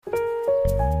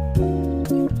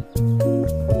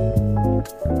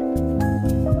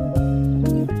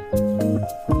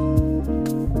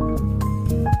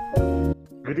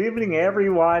morning,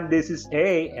 everyone. This is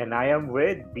A, and I am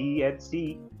with B and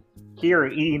C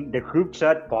here in the Group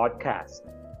Chat Podcast.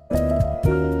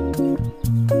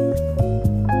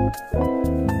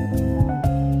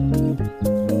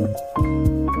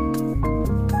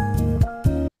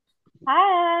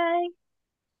 Hi!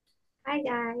 Hi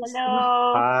guys.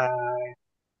 Hello! Hi,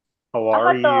 how Ako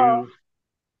are to. you?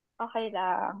 Okay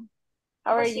lang.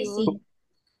 How Ako are si C. you?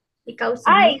 Ikaw si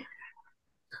B. Ay!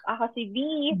 Ako si B.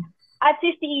 At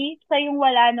si C, siya yung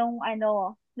wala nung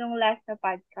last na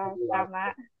podcast.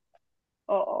 Tama?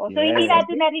 Oo. So, hindi Yes.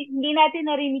 natin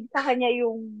narinig sa kanya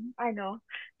yung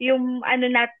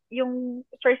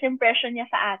first impression niya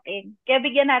sa atin. Kaya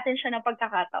bigyan natin siya ng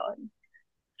pagkakataon.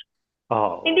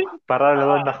 Oo. Hindi, Para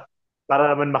oo.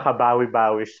 naman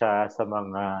makabawi-bawi siya sa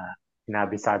mga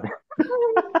sinabi sa atin.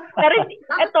 Pero,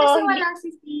 Bakit kasi wala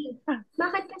si C?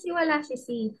 Bakit kasi wala si C?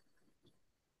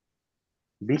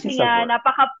 Busy kasi sa nga, work.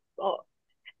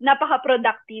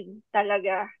 napaka-productive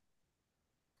talaga.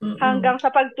 Hanggang sa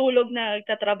pagtulog na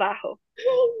nagtatrabaho.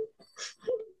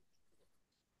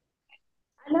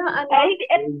 Ano?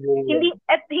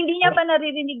 Hindi niya pa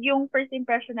naririnig yung first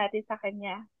impression natin sa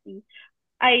kanya.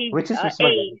 Which is mas A.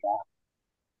 maganda.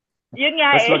 Yun nga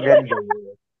Mas maganda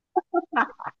yun.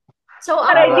 So,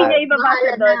 Para hindi ako, niya ibabasa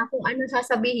bahala doon. na kung ano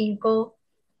sasabihin ko.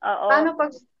 Oo. Paano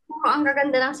pag ang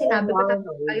gaganda lang sinabi ko,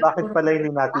 tapos kayo Bakit pala hindi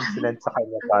natin sinend sa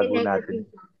kanya bago natin?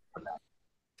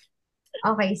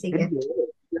 Okay, sige. Hindi,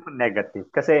 yung negative.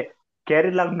 Kasi,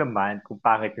 carry lang naman kung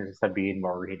pangit yung sasabihin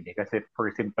mo or hindi. Kasi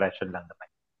first impression lang naman.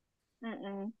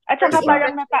 At saka First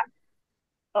parang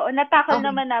natakal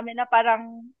Okay. naman namin na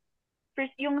parang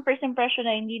yung first impression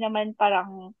na hindi naman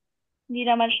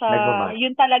siya Nagmamahal.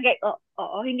 yun talaga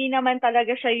hindi naman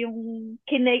talaga siya yung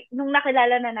nung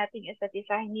nakilala na nating isa't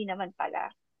isa, hindi naman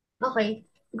pala. Okay,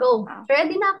 go.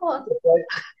 Ready na ako.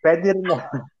 Pwede rin naman.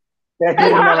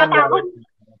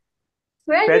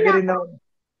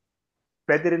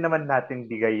 Pwede rin naman natin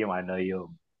bigay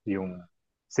yung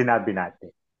sinabi natin.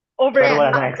 Pero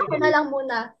wala na Ako na lang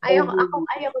muna.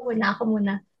 Ayoko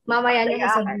muna. Mamaya niya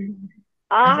sasabihin.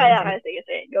 Okay.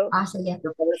 Sige. Go. Sige.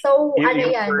 So, ano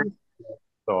yan?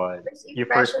 Yung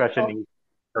first question is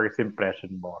first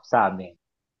impression mo sa amin.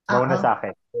 Mauna sa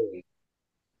akin.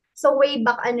 So, way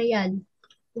back ano yan?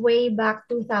 Way back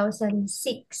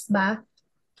 2006 ba?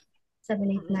 7,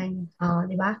 8, 9.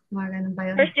 Di ba? Mga ganun pa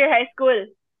yun. First year high school.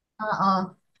 Oo.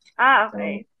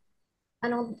 Okay.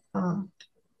 So,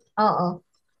 oo.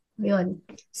 Yun.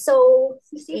 So,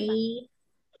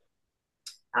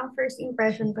 ang first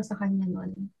impression ko sa kanya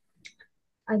nun,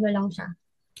 ano lang siya.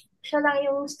 Siya lang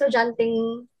yung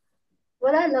estudyanteng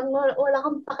wala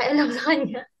kang pakialam sa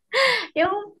kanya.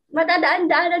 Yung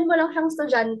madadaan-daanan mo lang siyang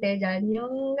estudyante dyan.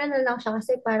 Yung gano'n lang siya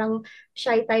kasi parang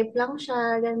shy type lang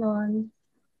siya, gano'n.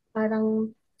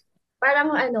 Parang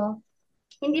ano,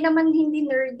 hindi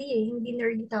nerdy eh. Hindi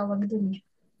nerdy tawag dun eh.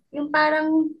 Yung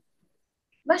parang,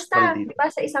 basta, di ba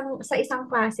sa isang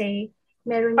klase,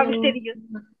 meron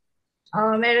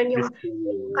yung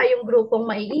kayong grupong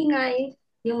maiingay,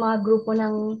 yung mga grupo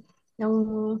ng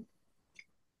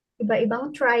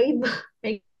iba-ibang tribe.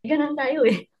 May ganun tayo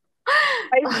eh.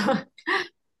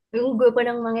 Yung grupo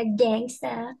ng mga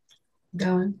gangsta.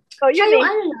 Ganun. Siya yung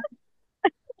ano lang.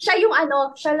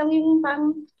 Siya lang yung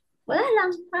wala lang,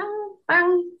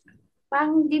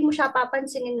 di mo siya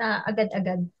papansinin na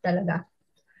agad-agad talaga.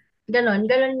 Ganon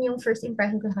yung first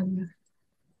impression ko sa kanya.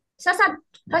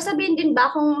 Sasabihin din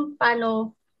ba kung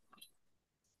paano,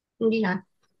 hindi na,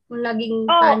 kung naging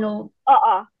paano.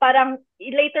 Oo, parang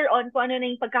later on kung ano na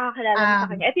yung pagkakakilala mo sa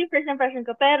kanya. Ito yung first impression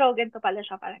ko, pero ganito pala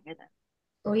siya, parang gano'n.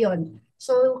 So, yun.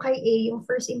 So, kay A, yung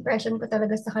first impression ko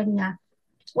talaga sa kanya,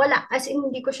 wala. As in,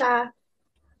 hindi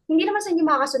naman sa hindi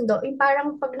makakasundo. Yung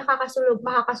parang pag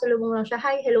makakasulubong lang siya,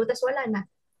 hi, hello, tas wala na.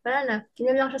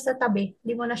 Yun lang siya sa tabi.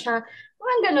 Hindi mo na siya,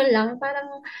 parang ganun lang.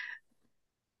 Parang,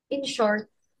 in short,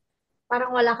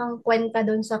 parang wala kang kwenta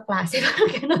doon sa klase.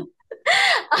 Parang ganun.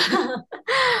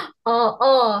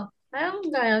 Oo. Parang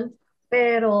ganun.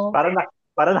 Pero,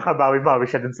 Para nakabawi-bawi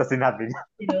siya dun sa sinabi niya.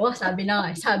 Sabi na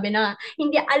nga.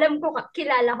 Hindi, alam ko,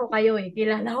 kilala ko kayo.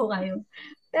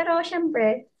 Pero,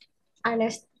 syempre,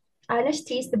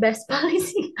 honesty is the best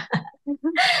policy.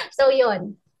 So,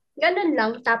 yun. Ganun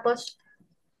lang. Tapos,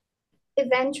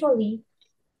 eventually,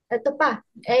 ito pa,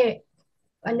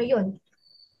 ano yun?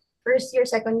 First year,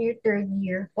 second year, third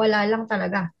year, wala lang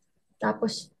talaga.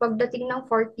 Tapos, pagdating ng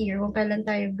fourth year, kung kailan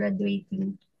tayo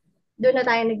graduating, doon na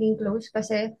tayo naging close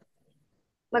kasi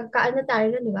magkaano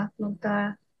tayo, di ba?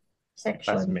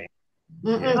 Magka-section.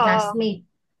 Classmate.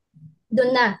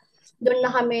 Doon na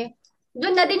kami.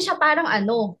 Doon na din siya parang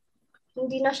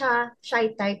hindi na siya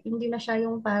shy type, hindi na siya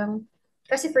yung parang,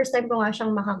 kasi first time ko nga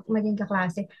siyang maging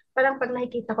kaklase. Parang pag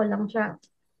nakikita ko lang siya,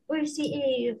 uy, si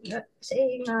A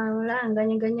nga, wala,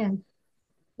 ganyan-ganyan.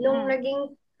 Nung Mm. naging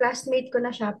classmate ko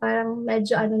na siya, parang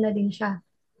medyo ano na din siya,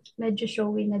 medyo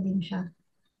showy na din siya.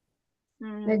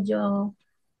 Mm. Medyo,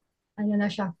 ano na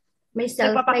siya, may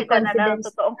Nagpapakita na ng confidence.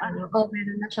 totoong ano.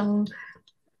 Meron na siyang,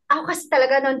 ako kasi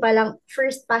talaga noon pa lang,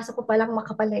 first pasok ko pa lang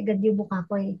makapalegad yung mukha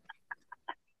ko eh.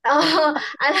 Oo,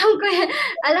 alam ko yan.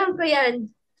 Alam ko yan.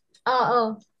 Oo,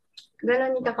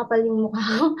 ganon yung kakapal yung mukha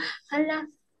ko. Hala,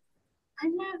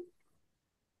 hala,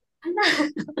 hala.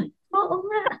 Oo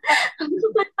nga. Ang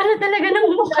kapal pala talaga ng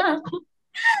mukha ko.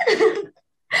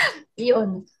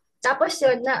 Yun. Tapos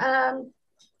yun,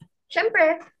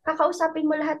 syempre, kakausapin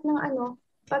mo lahat ng ano,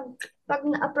 pag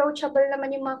na-approachable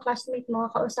naman yung mga classmate mo,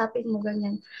 kakausapin mo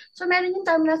ganyan. So, meron yung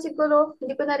time na siguro,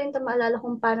 hindi ko na rin maalala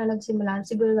kung paano nagsimula.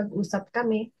 Siguro nag-usap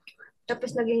kami,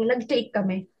 tapos nag-click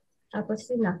kami. Tapos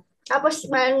yun na. Tapos,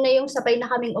 meron na yung sabay na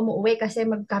kaming umuwi kasi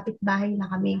magkapit-bahay na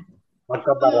kami. Mm.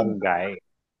 Magkabarangay.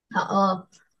 Oo.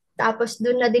 Tapos,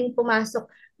 doon na din pumasok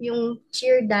yung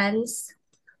cheer dance.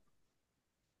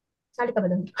 Sali ka ba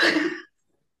doon?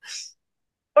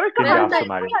 Or Hindi Meron ako kakanta, tayo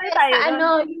sumali. kasali sa tayo nun. ano,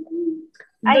 yung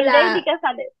Ay, hindi, dula. hindi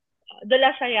kasali. Dula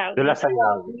sayaw. Dula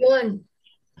sayaw. Yun.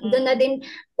 Doon na Mm. din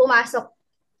pumasok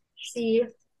si,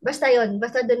 basta yun,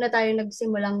 basta doon na tayo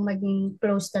nagsimulang maging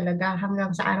close talaga hanggang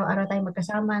sa araw-araw tayo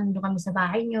magkasama, nandun kami sa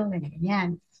bahay nyo,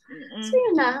 ganyan. So Mm.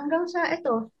 yun na, hanggang sa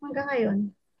ito, hanggang ngayon.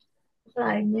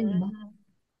 Kakain nyo, di ba?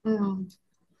 Mm. Mm.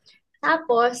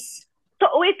 Tapos, So,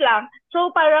 wait lang. So,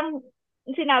 parang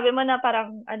sinabi mo na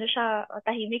parang ano siya,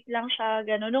 tahimik lang siya,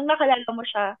 gano'n. Nung nakilala mo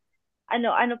siya,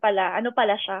 ano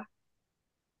pala siya?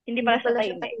 Hindi hindi pala siya pala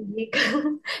siya tahimik. tahimik.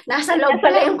 Nasa loob Nasa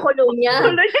pala yung kulo niya.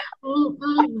 tuloy.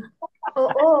 Mm-mm.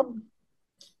 Oo.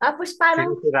 Tapos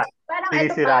parang, Sinisira, parang ito pa,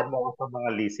 sinisiraan mo ako sa mga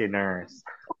listeners.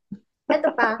 ito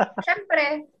pa,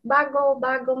 syempre, bago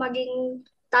maging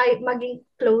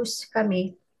close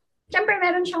kami, syempre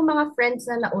meron siyang mga friends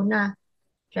na nauna.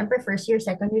 Syempre, first year,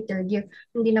 second year, third year,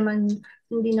 hindi naman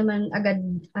agad,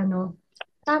 ano.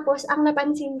 Tapos, ang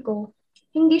napansin ko,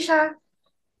 hindi siya,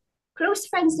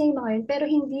 close friends niya yung mga yun, pero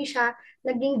hindi siya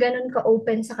naging ganun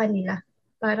ka-open sa kanila.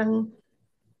 Parang,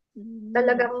 Mm.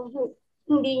 talagang,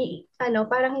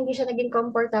 parang hindi siya naging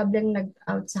comfortable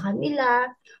nag-out sa kanila,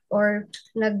 or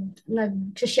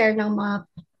nag-share ng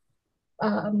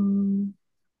um,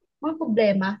 mga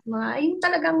problema, yung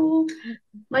talagang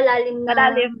malalim na,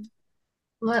 Malalim.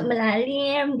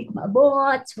 malalim, hindi ko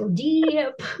maabot, so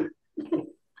deep.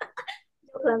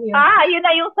 Joke lang yun. Ah, yun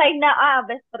na yung sign na,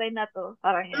 best friend na to.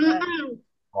 Parang gano'n. Mm,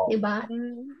 Oh. diba?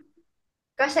 Mm.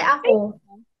 Kasi Ay,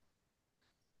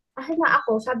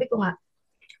 ako, sabi ko nga,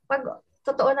 pag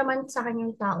totoo naman sa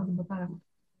kanyang tao, diba, parang,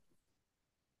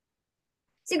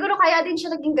 siguro kaya din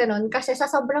siya naging ganun, kasi sa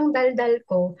sobrang daldal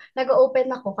ko, nag-open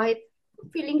ako, kahit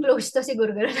feeling close to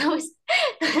siguro, gano'n. Tapos,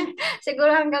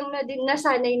 siguro hanggang na din,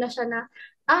 nasanay na siya na,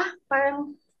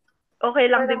 parang, okay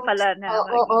lang din parang, pala na oo,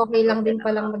 maging okay lang open din up.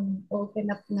 palang mag-open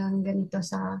up ng ganito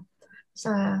sa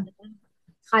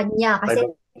kanya, kasi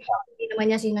Pwede, hindi naman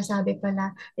niya sinasabi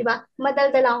pala. 'Di ba?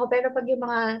 Madaldal ako, pero pag yung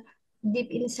mga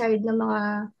deep inside na mga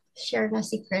share na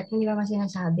secret, hindi naman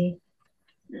sinasabi.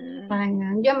 Mm. Parang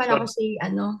hindi naman ako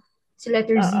pwede, si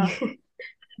letter Z. Oo.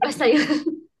 Basta yun.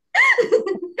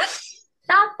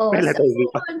 Tapos, pwede tayo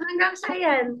dito. yun, hanggang sa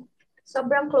yan.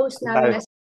 Sobrang close namin. Dahil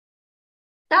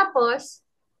Tapos,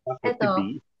 si B, eto,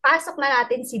 pasok na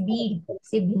natin si B.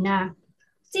 Si B na.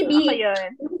 Si B, Ako yun.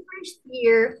 yung first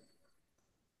year,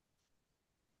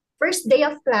 first day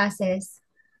of classes,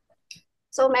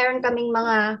 so meron kaming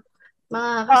mga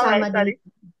Okay, kasama din. sorry.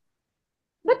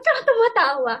 Ba't ka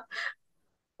tumatawa?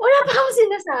 Wala pa akong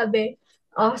sinasabi.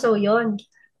 Oh, so yun.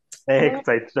 Nung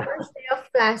na-excite siya. first day of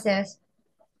classes,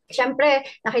 syempre,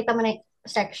 nakita mo na yung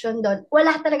section doon.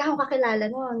 Wala talaga akong kakilala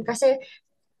noon. Kasi,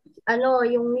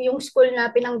 yung school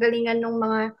na pinanggalingan ng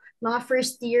mga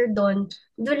first year doon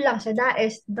lang sa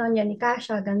DAES, doon yan ni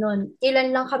Kasha, ganun.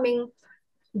 Ilan lang kaming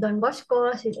Don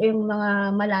Bosco, yung mga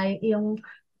malayo, yung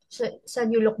sa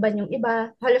New Lucban yung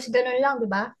iba. Halos ganun lang, di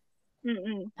ba?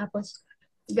 Mm-mm. Tapos,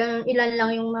 ganun, ilan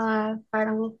lang yung mga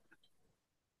parang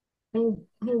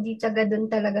hindi taga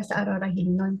doon talaga sa Aurora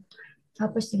Hill nun.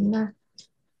 Tapos yun na.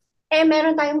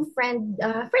 Meron tayong friend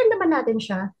naman natin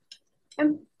siya.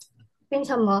 Eh,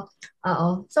 pinsan mo, oo.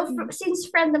 So,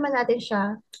 since friend naman natin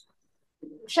siya,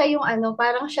 siya yung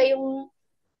parang siya yung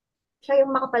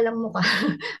makapal ng mukha.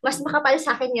 Mas makapal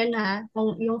sa akin yun ha,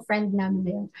 yung friend namin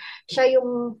na yun.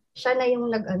 Siya na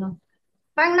yung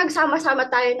parang nagsama-sama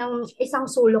tayo ng isang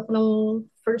sulok ng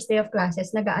first day of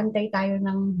classes, nag-aantay tayo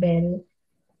ng bell.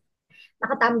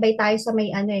 Nakatambay tayo sa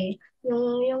may ano eh,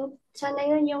 yung, sana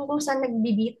yun, yung kung saan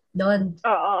nagbibit doon.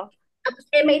 Oo. Tapos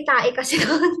may tae kasi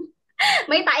doon.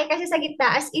 May tae kasi sa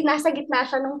gitna, as in, nasa gitna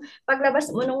siya nung paglabas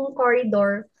mo nung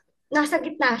corridor, nasa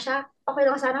gitna siya. Okay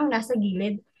lang sana kung nasa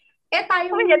gilid. Eh Oh my God,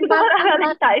 tayong di ko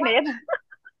mararating tayo na yan.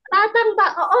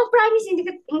 oo, promise,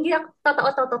 hindi ako,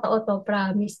 totoo to,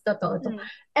 promise, totoo to.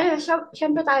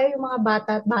 Syempre tayo yung mga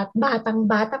batang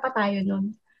bata pa tayo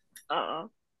nun.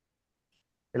 Oo.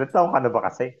 Ilan taong ka na ba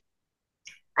kasi?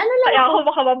 Ano lang Kaya ako, ako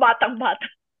makababatang bata.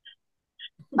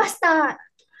 basta,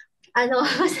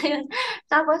 basta yun.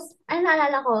 Tapos,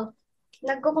 naalala ko,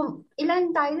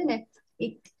 ilan tayo dun eh.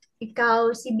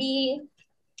 Ikaw, si B,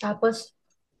 tapos,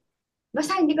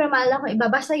 basta hindi ko na maalala kung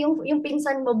iba. Basta yung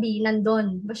pinsan mo, B,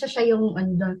 nandun. Basta siya yung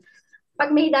andun.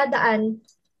 Pag may dadaan,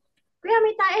 kuya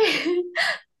may tae.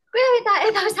 Kuya may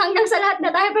tae. Tapos hanggang sa lahat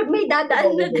na tayo, pag may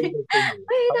dadaan na tayo.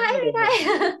 Kuya may tae, may tae.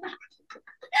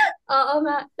 Oo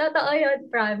nga, totoo yun,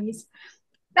 promise.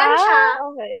 Pero siya,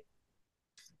 Okay.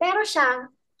 pero siya,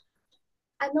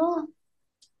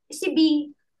 si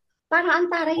B, parang ang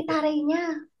taray-taray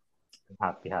niya.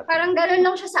 Happy. Parang gano'n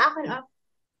lang siya sa akin.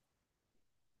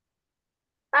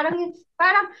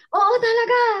 Parang, oo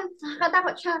talaga,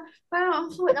 nakakatakot siya. Parang, ang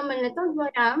sulit naman nito.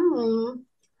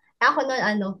 Ako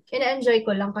nun, ina-enjoy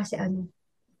ko lang kasi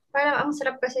parang ang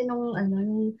sarap kasi nung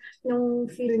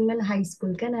feeling na high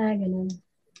school ka na, gano'n.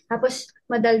 Tapos,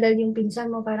 madaldal yung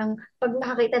pinsan mo, parang, pag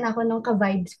nakakita na ako ng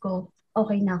ka-vibes ko,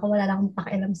 okay na ako, wala lang akong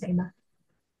pakialam sa iba.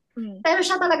 Pero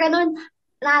siya talaga nun,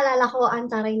 naalala ko,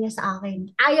 ang taray niya sa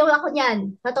akin. Ayaw ako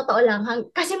niyan, na totoo lang.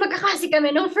 Kasi magkakasi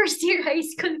kami nung first year high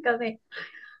school kami.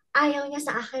 Ayaw niya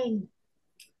sa akin.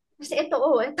 Kasi ito.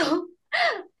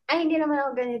 Ay, hindi naman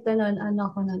ako ganito nun.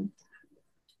 Ano ako nun?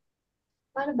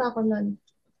 Paano ba ako nun?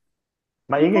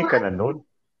 Hindi ko Maingay ka nga, na nun.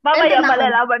 Mamaya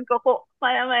nandun ako.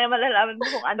 malalaman mo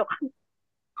kung ano ka.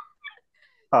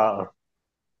 Oo.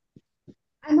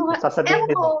 Ewan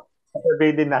ko.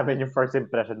 Sasabihin din namin yung first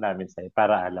impression namin sa'yo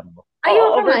para alam mo.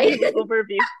 Ayoko nga.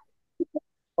 Overview.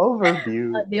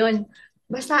 Overview. Yun.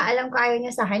 Basta alam ko ayaw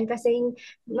niya sa akin kasi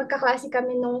magkaklase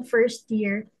kami nung first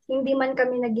year. Hindi man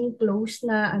kami naging close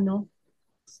na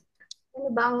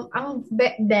ba, ang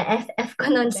BFF ko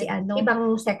nun si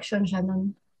ibang section siya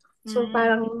nun. So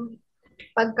parang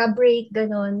pagka-break,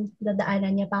 ganon,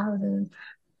 dadaanan niya pa ako dun.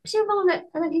 Kasi bang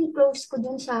naging close ko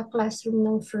dun sa classroom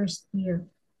ng first year.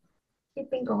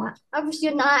 Tipin ko nga. Tapos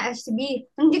yun na nga, SB.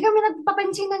 Hindi kami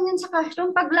nagpapansinan yan sa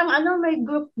classroom. Pag lang may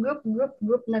group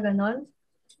na ganon.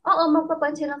 Oo,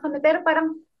 magpapansin lang kami. Pero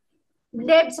parang,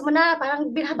 Debs mo na,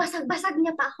 parang binabasag-basag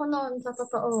niya pa ako noon, sa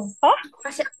totoo. Huh?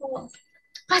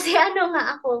 Kasi nga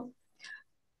ako,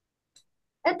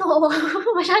 eto,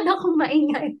 masyado akong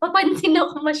maingay. Papansin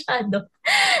ako masyado.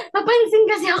 Papansin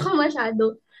kasi ako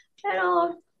masyado.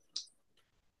 Pero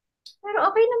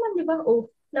okay naman, di ba? Oh,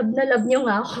 love na love niyo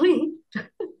nga ako eh.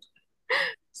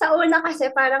 Sa una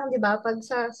kasi parang, di ba, pag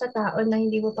sa tao na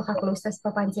hindi mo pa ka-close, tas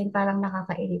papansin, parang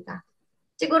nakakairita.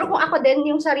 Siguro kung ako din,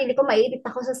 yung sarili ko,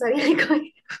 maiirita ako sa sarili ko.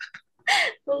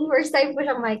 Kung first time ko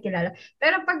siyang makikilala.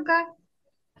 Pero pagka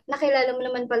nakilala mo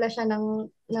naman pala siya ng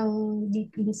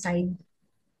deep inside,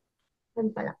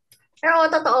 yun pala. Pero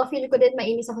totoo, feel ko din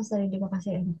mainis ako sa sarili ko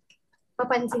kasi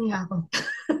papansin nga ako.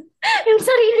 Yung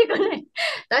sarili ko na eh.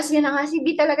 Tapos yun na nga, si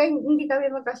B talaga, hindi kami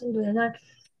magkasundo na.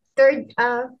 Third,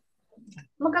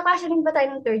 magkakasya rin ba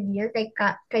tayo ng third year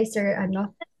kay Sir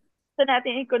So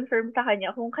natin i-confirm sa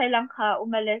kanya kung kailan ka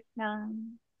umalis ng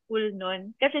school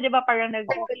nun. Kasi di ba parang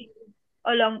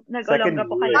nag-olongga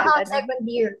po kayo. Oo, second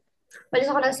year. Malis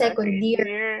ako ng second year.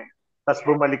 Tapos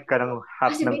bumalik ka ng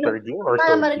half ng third year or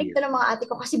para third marinig year? to ng mga ate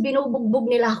ko kasi binubugbog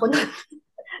nila ako nun.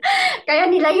 Kaya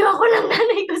nilayo ako ng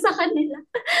nanay ko sa kanila.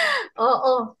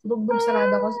 Oo, bugbog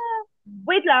sarado ko.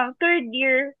 Wait lang, third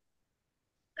year.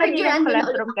 Kaninang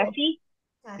classroom kasi?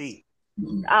 Si.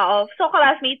 Oo. So,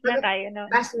 classmates na tayo, no?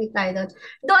 Classmate tayo doon.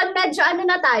 Doon, medyo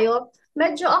na tayo.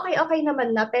 Medyo okay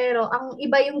naman na, pero ang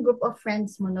iba yung group of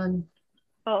friends mo nun.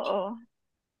 Oo.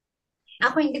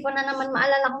 Ako, hindi ko na naman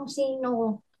maalala kung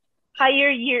sino.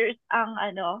 Higher years ang,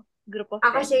 group of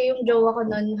friends. Kasi yung jowa ko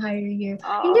nun, higher year.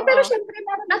 Hindi, pero syempre,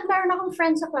 meron akong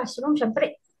friends sa classroom.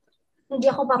 Syempre, hindi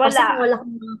ako papasa kung wala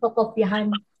akong mga kokopyahan.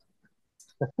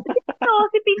 So,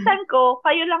 si pinsan ko,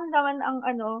 kayo lang naman ang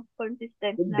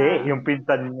consistent na. Hindi,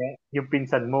 yung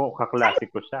pinsan mo, kaklase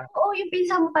ko siya. Oo, yung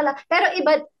pinsan mo pala. Pero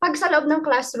iba, pag sa loob ng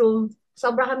classroom,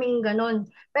 sobra kaming ganon.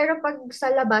 Pero pag sa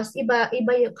labas, iba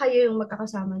kayo yung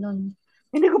magkakasama nun.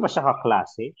 Hindi ko ba siya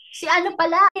kaklase? Si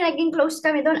pala, naging close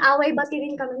kami doon. Away-bati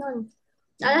rin kami nun.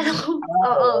 Alala ko,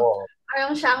 oo.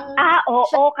 Parang siyang...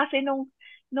 Oo, kasi nung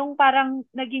nung parang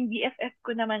naging BFF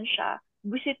ko naman siya,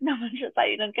 busit naman siya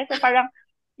sa'yo nun. Kasi parang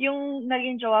yung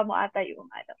naging jowa mo ata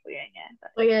yung ano ko yan yan.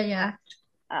 Kuya niya.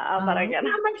 Parang Hindi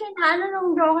gano'n. naman siya na ano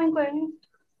nung drawing ko yun.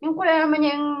 Yung kuya naman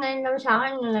niya yung nanalo sa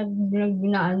akin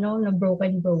na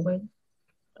broken.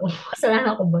 Oh,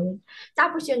 kasalanan ko ba yun?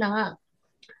 Tapos yun na nga.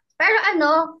 Pero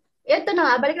ito na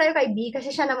nga, balik tayo kay B kasi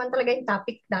siya naman talaga yung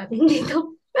topic natin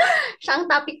dito. Siya ang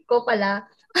topic ko pala.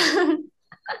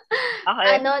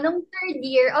 Okay. Nung third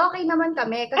year, okay naman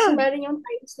kami kasi meron yung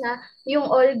times na yung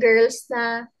all girls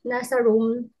na nasa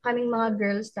room, kaming mga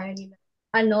girls tayo nila.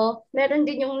 Meron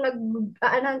din yung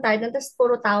tayo doon, tapos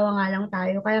puro tawa nga lang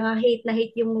tayo. Kaya nga hate na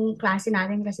hate yung klase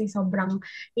natin kasi sobrang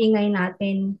ingay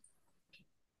natin.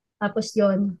 Tapos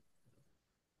yun.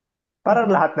 Parang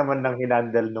lahat naman ng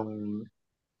hinandle nung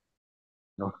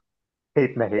no,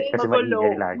 hate na hate kasi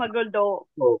maingay lagi. Magulo.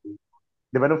 So,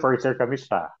 di ba nung first year kami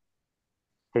siya,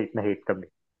 hate na hate kami.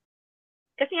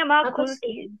 Kasi nga mga Tapos, cool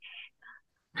kids.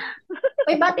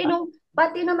 Uy,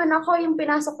 bati naman ako yung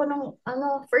pinasok ko nung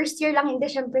first year lang, hindi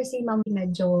syempre si ma'am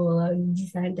medyo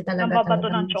disante talaga Nambabato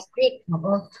ng chok. strict.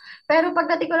 Oo. Pero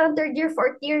pagdating ko ng third year,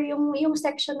 fourth year, yung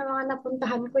section na mga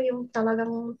napuntahan ko, yung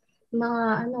talagang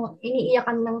mga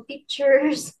iniiyakan ng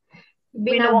teachers,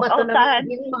 binabato na Winawalk-outan.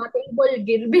 yung mga table,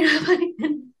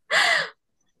 binabalikan.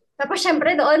 Tapos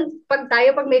syempre doon, pag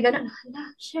may ganun,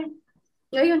 hala, shit.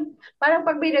 Ngayon, parang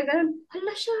pag may ganun,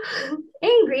 hala siya,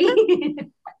 angry.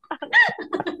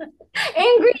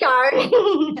 Angry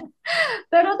darling.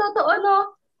 Pero totoo,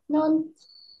 no? Noon,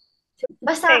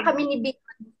 basta kami ni Big,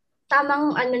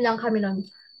 tamang lang kami noon.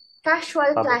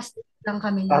 Casual class lang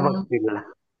kami noon. Tamang sila.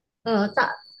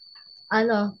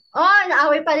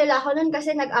 Naaway pa nila ako noon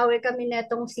kasi nag-away kami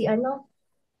netong si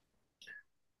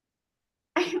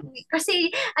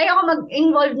kasi ayoko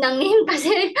mag-involve ng name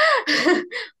kasi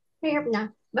hirap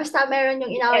na. Basta meron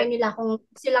yung inaway nila kung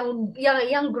silang,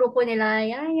 yung grupo nila,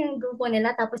 yung grupo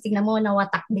nila, tapos tignan mo,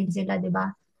 nawatak din sila, di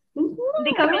ba?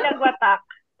 Hindi kami nagwatak.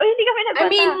 Hindi kami nagwatak.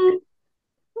 I mean,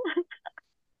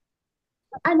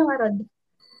 ano nga, Rod?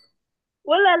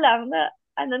 Wala lang.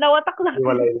 Nawatak lang.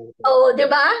 Oo, di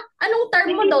ba? Anong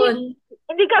term mo doon?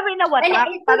 Hindi kami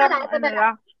nawatak. Parang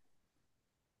lang.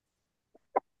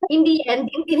 Hindi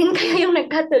din kayo yung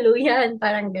nagkatuluyan.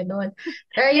 Parang gano'n.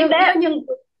 Pero yun yung...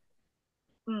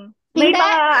 May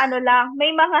mga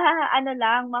may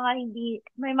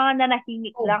mga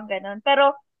nanahimik lang, gano'n.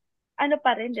 Pero,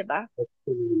 pa rin, di ba?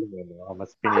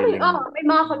 May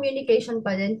mga communication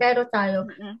pa din. Pero tayo,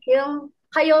 yung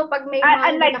kayo, pag may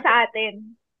mga... Unlike sa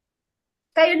atin.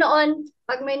 Kayo noon,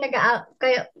 pag may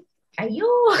kayo,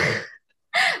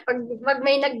 pag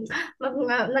may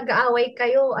nag-aaway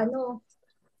kayo,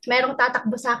 merong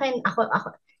tatakbo sa akin,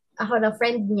 ako na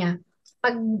friend niya.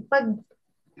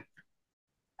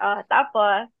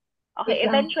 Tapos, okay,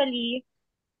 eventually,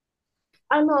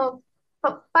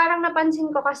 parang napansin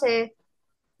ko kasi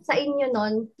sa inyo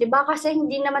nun, di ba kasi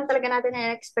hindi naman talaga natin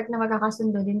na-expect na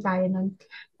magkakasundo din tayo nun.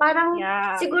 Parang,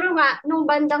 siguro nga, nung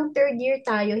bandang third year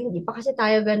tayo, hindi pa kasi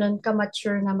tayo ganun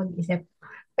ka-mature na mag-isip.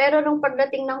 Pero nung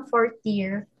pagdating ng fourth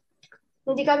year,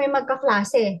 hindi kami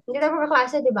magkaklase. Hindi tayo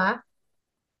magkaklase, di ba?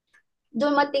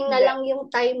 Dumating na lang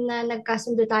yung time na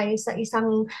nagkasundo tayo sa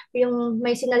yung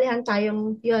may sinalihan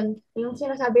tayong, yung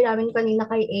sinasabi namin kanina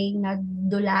kay A na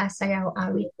dula, sayaw,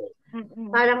 awit.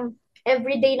 Parang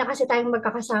everyday na kasi tayong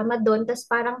magkakasama doon, tapos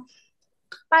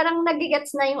parang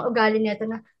nagigets na yung ugali nito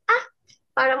na,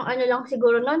 parang lang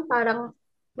siguro noon, parang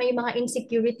may mga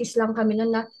insecurities lang kami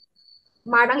noon na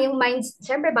parang yung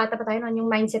syempre bata pa tayo noon, yung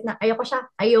mindset na ayoko siya,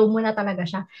 ayaw mo na talaga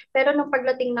siya. Pero nung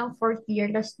pagdating ng fourth year,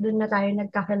 tas doon na tayo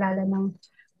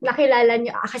nakilala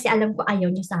niyo, kasi alam ko ayaw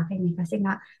niyo sa akin kasi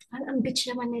nga, ang bitch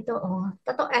naman nito,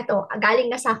 totoo, eto, galing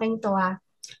na sa akin to,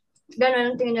 Ganon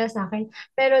ang tingin nila sa akin.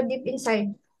 Pero deep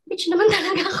inside, bitch naman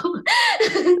talaga ako.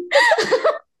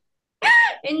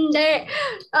 Hindi.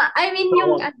 I mean,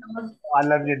 yung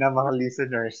alam niyo na mga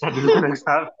listeners, sabi lang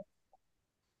nagsabi.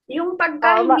 Yung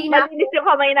pagka hindi na... Malinis yung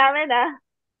kamay namin,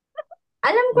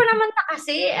 Alam ko naman na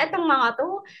kasi, etong mga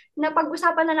to,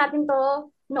 napag-usapan na natin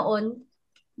to noon,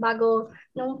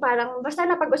 nung parang, basta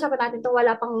napag-usapan natin to,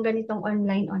 wala pang ganitong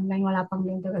online, wala pang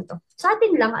ganito. Sa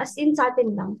atin lang, as in sa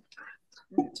atin lang.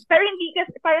 Pero hindi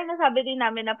kasi, parang nasabi din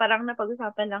namin na parang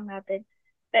napag-usapan lang natin.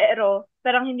 Pero,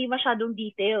 parang hindi masyadong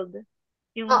detailed.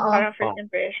 Yung parang first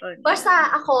impression.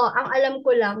 Basta ako, ang alam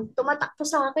ko lang, tumatak to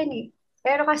sa akin eh.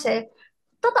 Pero kasi,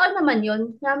 totoo naman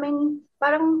yun.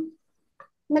 Parang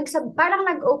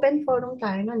nag-open forum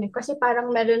tayo noon eh. Kasi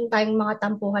parang meron tayong mga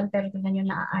tampuhan pero tingnan nyo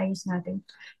naaayos natin.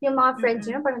 Yung mga friends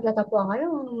nyo, parang nagtatampuhan kayo,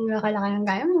 nakalaki ng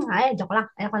gaya, joke lang,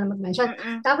 ayoko na mag-mention.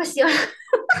 Tapos yun,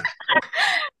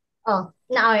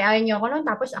 naaway-away niyo ako nun,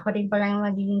 tapos ako din pala yung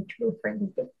magiging true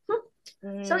friend ko.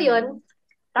 So, yun.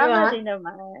 Tama Diba? din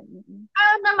naman.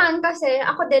 Naman kasi,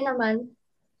 ako din naman,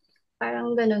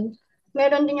 parang ganun.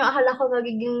 Meron din yung akala ko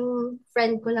magiging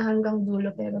friend ko na hanggang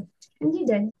dulo, pero hindi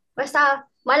din. Basta,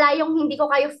 malayong hindi ko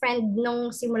kayo friend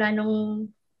nung simula, nung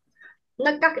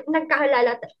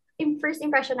nagkahalala, in first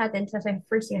impression natin sa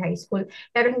first year high school,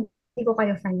 pero hindi ko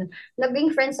kayo friend nun. Naging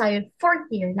friends tayo, fourth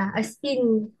year na, as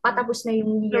in, patapos na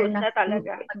yung year Close na, na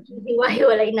talaga.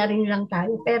 hiwa-hiwalay na rin lang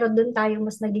tayo. Pero doon tayo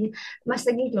mas naging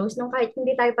close, nung kahit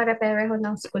hindi tayo pare-pareho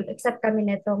ng school, except kami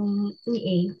netong ni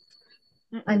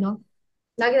A.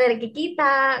 Lagi na nagkikita,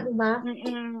 di ba?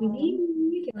 Hindi,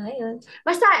 di ba yun?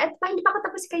 Basta, hindi pa ako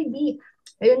tapos kay B.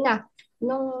 Ayun na,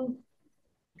 nung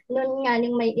nga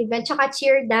yung may event, tsaka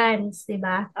cheer dance, di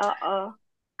ba? Oo.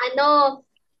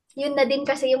 Yun na din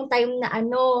kasi yung time na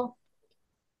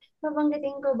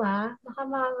babanggitin ko ba? Baka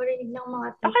makakarinig ng mga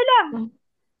Okay lang.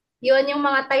 Yun, yung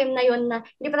mga time na yun na,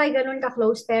 hindi pa tayo ganun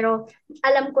ka-close, pero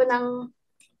alam ko ng,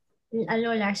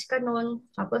 last ka nun,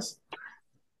 tapos,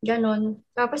 ganun.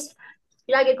 Tapos,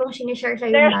 lagi kong sinishare sa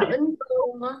yung baon ko.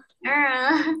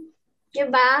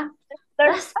 Diba?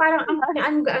 Tapos, parang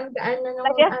ang gaan na nung,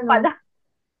 pala.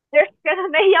 There's ka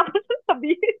na, naiyak ko sa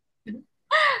sabihin.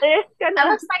 There's ka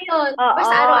na. Basta yun.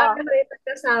 Basta araw-araw kami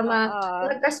pagkasama.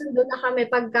 Nagkasundo na kami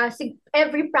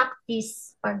every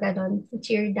practice, pag gano'n,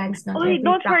 cheer dance na. Uy,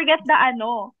 don't forget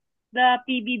the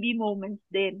PBB moments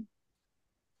din.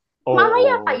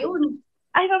 Mamaya pa yun.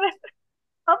 Ay, mamaya.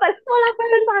 Wala pa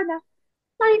rin sana.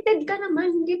 Excited ka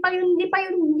naman. Hindi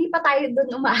pa tayo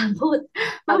doon umaabot.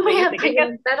 Mamaya pa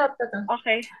yun. Pero totoo.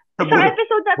 Okay. Isang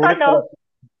episode na to, no?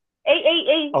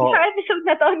 Isang episode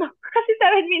na to, no? Kasi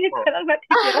 7 minutes na lang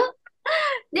natitira.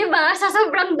 Diba? Sa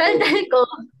sobrang daldal ko.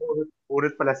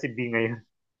 Urot pala si B ngayon.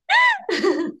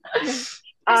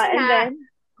 And then?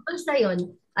 Basta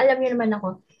yun. Alam niyo naman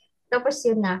ako. Tapos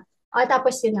yun na.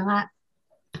 Nga.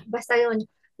 Basta yun.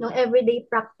 Nung everyday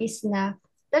practice na.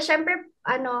 Tapos syempre,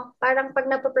 parang pag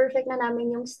napaperfect na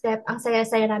namin yung step, ang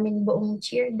saya-saya namin buong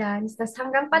cheer dance. Tapos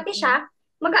hanggang pati siya,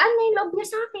 magaan na yung loob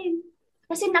niya sa akin.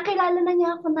 Kasi nakilala na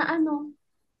niya ako na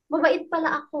mabait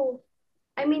pala ako.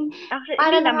 I mean, actually,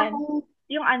 para lang naman. akong,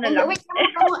 yung lang. Wait,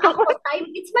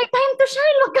 it's my time to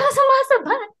shine. Huwag ka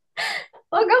sumasabat.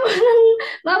 Huwag ka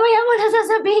mamaya mo na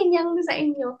sasabihin niya sa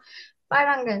inyo.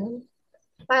 Parang ganun.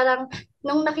 Parang,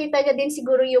 nung nakita niya din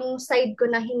siguro yung side ko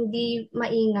na hindi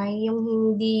maingay,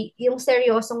 yung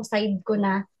seryosong side ko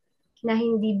na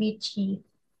hindi bitchy.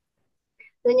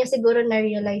 Doon niya siguro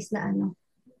na-realize na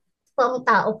pang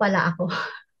tao pala ako.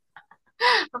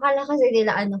 Akala kasi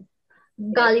nila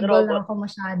gullible lang ako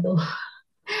masyado.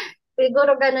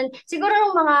 Siguro ganun. Siguro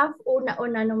nung mga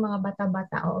una-una nung mga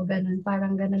bata-bata o ganun,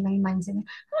 parang ganun lang yung mindset.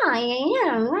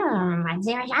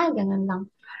 Mindset siya, ganun lang.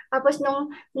 Tapos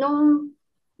nung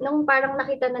parang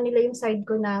nakita na nila yung side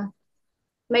ko na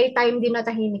may time din na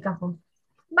tahimik ako.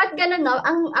 Ba't ganun, no?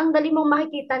 Ang dali mong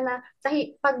makikita na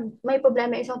pag may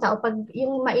problema isang tao, pag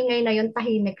yung maingay na yun,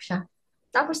 tahimik siya.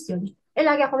 Tapos yun.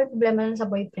 Lagi ako may problema na sa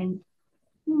boyfriend.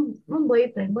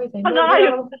 Boyfriend. Hanggang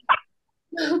ngayon.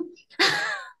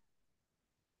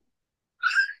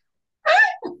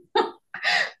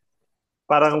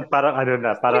 Parang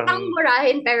Kitang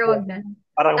murahin, pero wag na.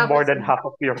 Parang tapos, more than half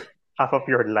of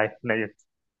your life na yun.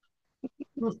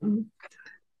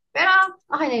 Pero,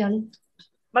 okay na yun.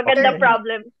 Maganda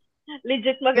problem.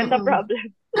 Legit maganda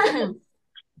problem.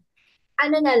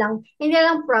 Na lang, hindi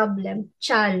lang problem,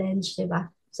 challenge, di ba?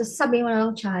 So, sabihin mo na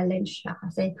lang challenge siya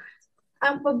kasi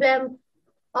ang problem,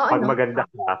 pag maganda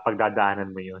ka,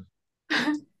 pagdadaanan mo yun.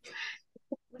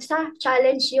 Basta,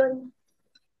 challenge yun.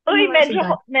 Uy,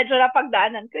 medyo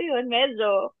napagdaanan ko yun,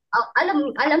 medyo.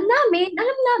 Alam namin.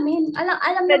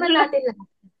 Alam naman natin lang.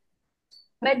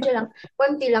 Medyo lang.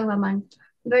 Konti lang naman.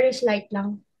 Very slight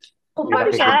lang.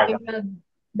 Kumpara sa akin,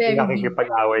 very big.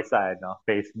 Nakikipag-away sa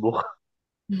Facebook.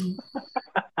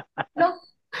 No.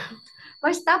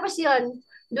 Tapos yun,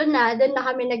 doon na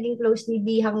kami naging close ni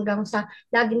B hanggang sa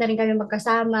lagi na rin kami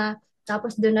magkasama.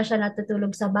 Tapos doon na siya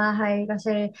natutulog sa bahay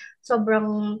kasi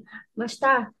sobrang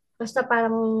basta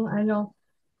parang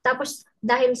tapos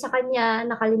dahil sa kanya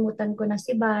nakalimutan ko na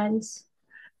si Vance.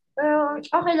 Pero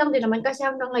okay lang din naman kasi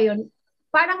hanggang ngayon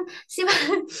parang si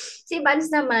Vance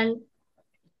naman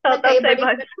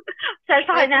Share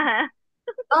sa kanya, ha?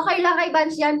 Okay lang kay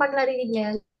Vance yan pag narinig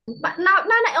niya yan.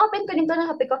 Na-open ko din to,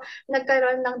 sabi ko,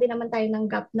 nagkaroon lang din naman tayo ng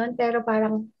gap noon, pero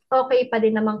parang okay pa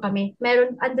din naman kami.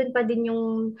 Andun pa din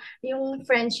yung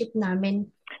friendship namin.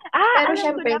 Pero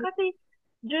syempre, ko na kasi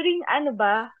during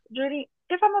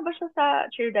kasama ba siya sa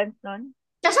cheer dance noon?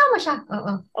 Kasama siya.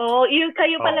 Oo. Oh,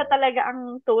 kayo pala Oo. talaga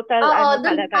ang total, Oo, ano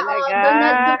doon pala talaga.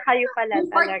 doon Kayo pala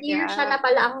nung fourth talaga. year siya na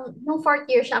pala nung fourth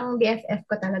year siya ang BFF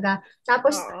ko talaga.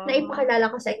 Tapos Oo. naipakilala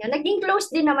ko sa inyo. Naging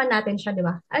close din naman natin siya, di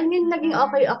ba? I mean, naging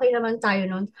Mm. okay naman tayo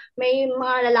noon. May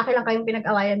mga lalaki lang kayong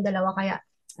pinag-awayan dalawa kaya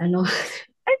ano.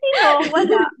 Ay, sino?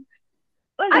 Wala.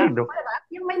 Wala. Ay, Sino? wala ba?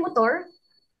 Yung may motor,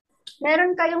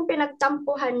 meron kayong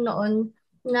pinagtampuhan noon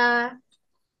na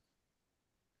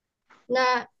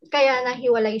na kaya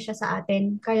nahiwalay siya sa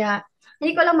atin. Kaya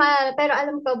hindi ko lang maalala, pero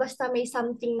alam ko basta may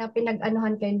something na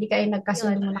pinag-anuhan kayo, hindi kayo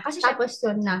nagkasundo Yun. muna. Kasi tapos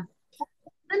yun na,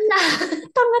 doon na,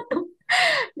 tanga to.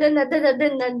 Doon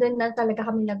na talaga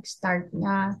kami nag-start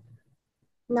na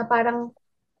parang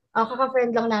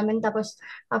kaka-friend lang namin tapos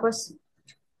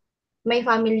may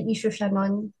family issue siya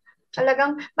noon.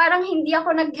 Talagang parang hindi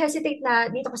ako nag-hesitate na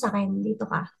dito ka sa akin, dito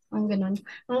ka. Ang ganun.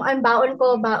 Nung ang baon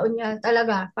ko, baon niya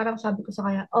talaga. Parang sabi ko sa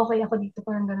kanya, okay ako dito,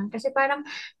 parang ganun. Kasi parang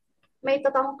may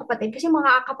totoong kapatid. Kasi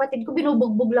mga kapatid ko,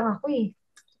 binubugbog lang ako eh.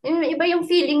 Iba yung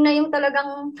feeling na yung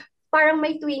talagang parang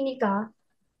may twinnie ka.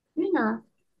 Yun na.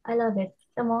 I love it.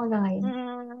 Tama hanggang ngayon.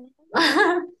 Mm.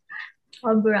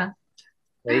 Obra.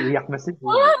 Naiiyak na si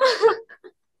June.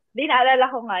 Di naalala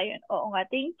ko ngayon. Oo nga,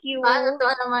 thank you.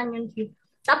 Totoo naman yun.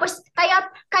 Tapos, kaya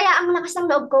ang lakas ng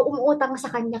loob ko, umuutang sa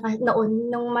kanya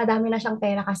noon, nung madami na siyang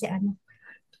pera kasi ano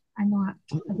nga,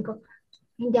 sabi ko,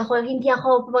 hindi ako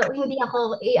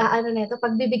iaano nito,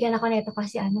 pagbibigyan ako nito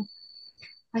kasi,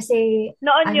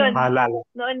 Noon yun. ano, Maalala.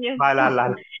 Noon yun. Maalala.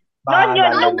 Noon yun.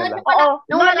 Maalala Nung, na lang. oo.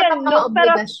 nung Noon wala yun. pang mga Pero,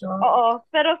 obligasyon. oo.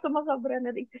 Pero sumasobra na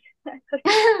rin kasi.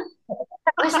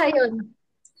 Basta yun.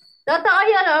 Totoo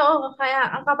yun, oo.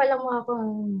 Kaya, ang kapal ng mukha ko.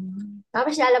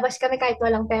 Tapos lalabas kami kahit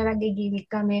walang pera, gigimik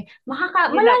kami. Yun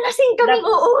na. Malalasing kaming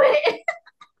uuwi.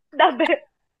 Dabi.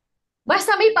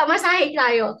 Basta may pamasahe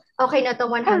tayo. Okay na to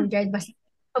 100. Basta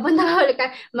papunta ka ulit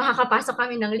ka, makakapasok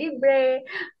kami ng libre.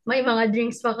 May mga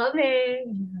drinks pa kami.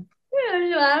 Yun,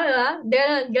 di ba? Di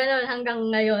ba? Ganon hanggang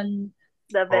ngayon.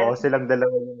 The Oo, best. silang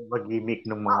dalawa yung mag-gimmick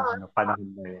ng mga Oo, panahon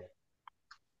na yun.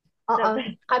 oo. The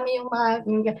best. Kami yung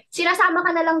sinasama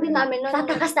ka na lang din namin noon.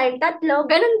 Tatakas tayong tatlo.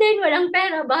 Ganon din, walang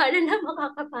pera. Bahala na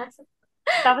makakapasok.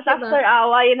 Tapos Diba? after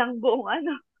awayin ng buong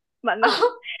mga.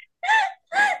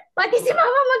 Pati si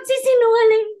mama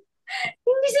magsisinungaling.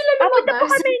 Hindi sila Punta po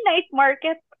lumabas. kami night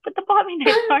market. Punta po kami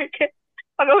night market.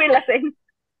 Pag-uwi lasing.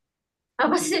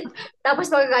 Tapos, tapos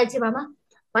magagalit si mama.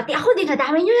 Pati ako,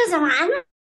 dinadami nyo na sa mga ano.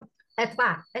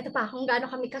 Eto pa, kung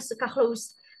gaano kami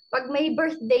ka-close. Pag may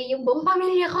birthday, yung buong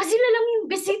pamilya ko, sila lang yung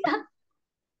bisita.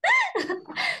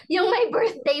 Yung may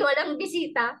birthday, walang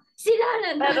bisita, sila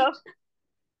lang. Pero,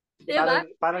 di ba?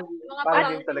 Parang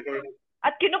Mga yun talaga yun.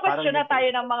 at kinukwestiyon na tayo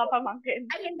ng mga pamangkin.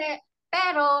 Ay, hindi.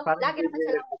 Pero, Parang lagi naman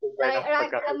silang,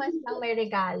 lagi naman silang may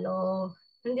regalo.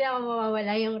 Hindi naman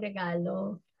mawawala yung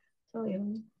regalo. So,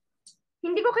 yun.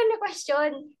 Hindi ko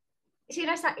kina-question.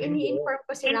 Ini-inform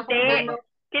ko sila kung Hindi. ano.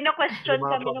 Kino-question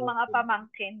kami ng mga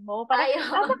pamangkin mo. Parang,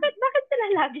 bakit sila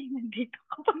laging nandito?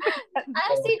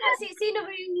 Sino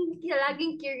ba yung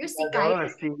laging curious? Si Ano,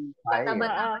 Kyle. si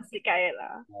Kyle. Si Kayla.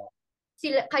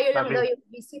 Kayo lang daw yung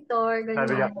visitor.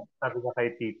 Ganyan. Sabi niya kay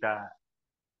tita,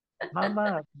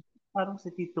 Mama, parang si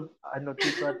Tito at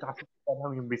saka si Tita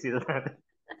lang yung visitor natin.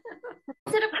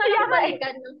 Sarap kaya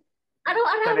balikan, no?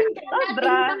 Araw-arawin ka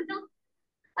natin.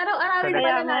 Araw-arawin Kaya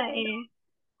pala nga natin.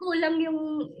 Kulang yung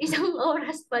isang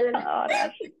oras pala.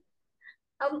 Oras.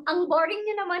 Ang boring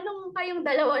niyo naman nung kayong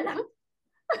dalawa lang.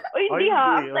 Hindi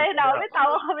ha. After na ulit,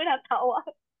 tawa kami na tawa.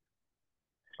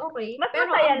 Okay. Mas pero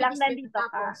masaya lang nandito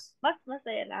ka. Mas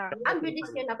masaya lang. Ang bilis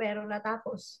niyo na pero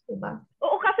natapos. Diba?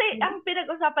 Oo, kasi ang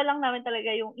pinag-usapan lang namin talaga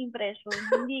yung impression.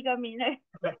 Hindi kami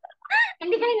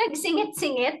Hindi kayo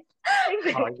nagsingit-singit?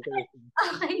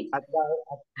 Okay. At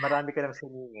marami ka nang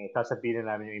siningi, sasabihin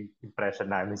na namin yung impression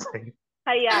namin sa iyo.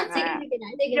 Kaya nga.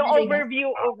 Sige, yung overview.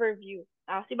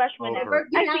 Si Bash mo na.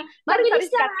 Mabilis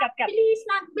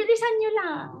lang. Bilisan nyo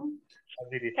lang.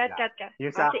 Cut. Si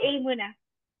A muna.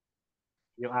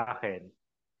 Yung akin,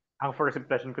 ang first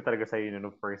impression ko talaga sa iyo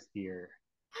nung first year.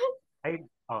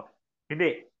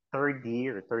 Hindi, third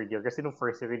year. Kasi nung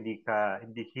first year, hindi ka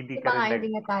rin hindi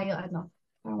nga tayo, wala lang.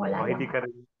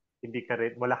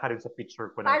 Wala ka rin sa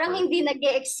picture ko. Parang hindi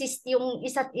nag-exist yung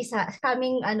isa't isa.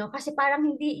 Kaming, kasi parang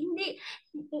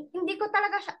hindi ko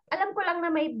talaga siya, alam ko lang na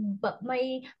may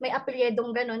apelyedong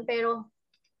ganun, pero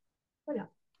wala.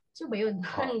 So ba yun?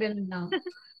 Parang ganun lang.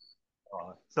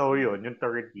 So yun, yung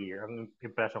third year, ang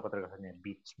impression ko talaga sa niya,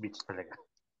 beach talaga.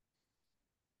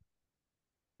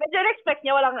 Medyo expect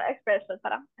niya, walang expression.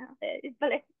 Parang, yun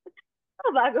pala.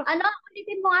 Bago.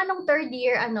 Ulitin mo nga nung third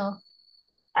year,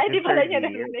 Ay, di pala niya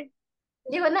narinig.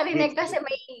 Hindi ko narinig kasi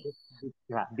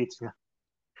Beach nga.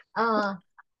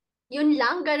 Yun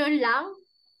lang, ganun lang.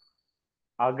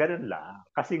 Ganun lang.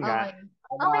 Kasi nga, Okay.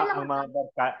 Okay lang.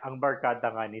 ang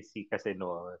barkada nga ni C kasi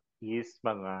noon is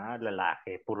mga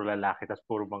lalaki. Puro lalaki, tapos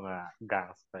puro mga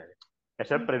gangster.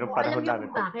 Siyempre, nung Alam panahon niyo namin,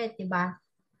 kung bakit, di ba?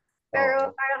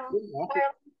 Pero parang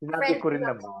sinabi friend ko rin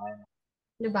lang, naman.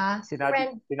 di ba?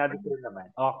 Friend. Sinabi ko rin naman.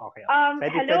 Okay. Hello,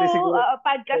 Pwede siguro.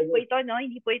 podcast po ito, no?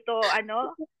 Hindi po ito,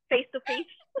 face to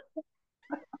face.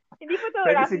 Hindi po to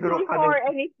Pwede rapid siguro before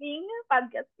kami. anything.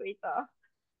 Podcast po ito.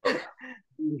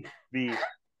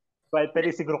 Pwede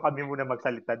siguro kami muna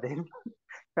magsalita din.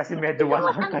 Kasi medyo 1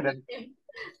 hour ka na.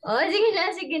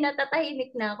 Sige na,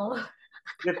 tatahimik na ako.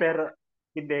 Pero,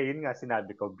 hindi, yun nga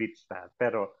sinabi ko, beach na.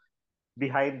 Pero,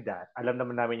 behind that, alam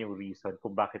naman namin yung reason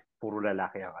kung bakit puro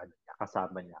lalaki ang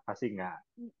kasama niya. Kasi nga,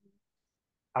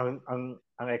 ang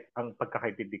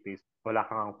pagkakaintindi ko is wala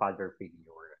kang father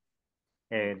figure.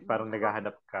 And parang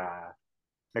naghahanap ka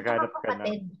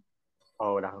ng,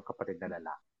 wala kang kapatid na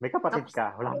lalaki. May kapatid Tapos,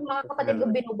 ka, wala yung kang mga kapatid kapatid na ko,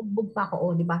 lalaki. binubugbog pa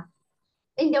ako, di ba?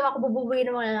 Hindi ako bubugin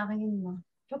ng mga lalaki yun, no?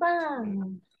 So,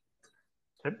 parang,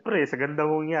 Siyempre, sa ganda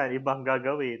mong yan, ibang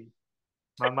gagawin.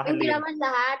 hindi Mamahalin. naman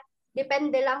lahat.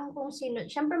 Depende lang kung sino.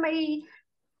 Siyempre, may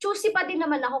choosy pa din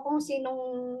naman ako kung sinong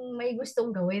may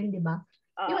gustong gawin, di ba?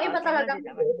 Yung iba Tama talagang, din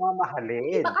naman.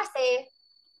 Mamahalin. iba kasi,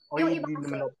 O yung iba hindi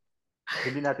kasi, naman,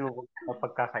 hindi natin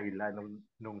mapagkakaila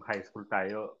nung high school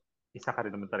tayo, isa ka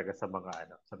rin naman talaga sa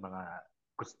mga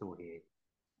gustuhin.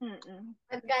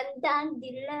 magandang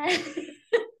dila.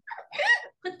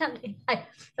 Ay,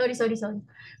 sorry.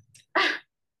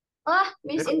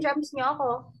 Miss in drums niyo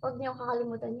ako. Huwag niyo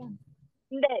kakalimutan yan.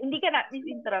 Hindi ka na Miss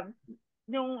Intram.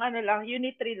 Yung lang,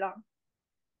 unit 3 lang.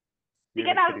 Hindi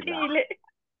ka Unit na 3 lang. pinili.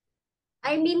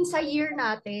 I mean, sa year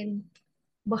natin.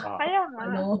 Kaya nga.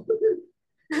 Ano?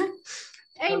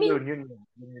 I mean, yun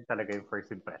talaga yung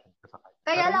first impression ko sa kanya.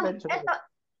 kaya Pero lang, eventually,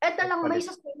 eto lang, may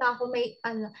sasalita ako,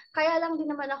 kaya lang din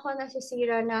naman ako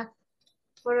nasisira na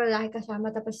puro lalaki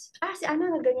kasama, tapos, si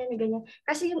na ganyan.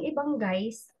 Kasi yung ibang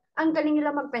guys, ang galing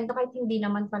nila magkwento kahit hindi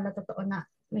naman pala totoo na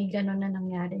may gano'n na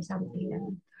nangyari, something na.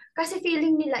 Kasi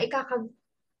feeling nila,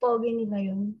 ikakagpogi nila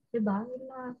yun. Diba?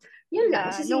 Yun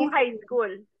lang. Nung high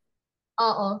school.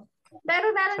 Oo. Pero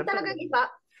meron talagang iba,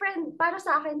 friend, para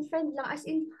sa akin, friend lang, as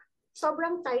in,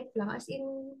 sobrang tight lang, as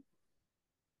in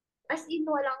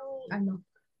walang,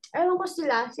 ewan ko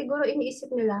sila, siguro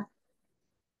iniisip nila,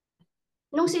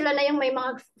 nung sila na yung may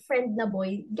mga friend na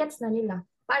boy, gets na nila.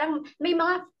 Parang may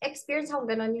mga experience akong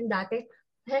ganon yung dati.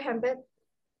 Siyempre,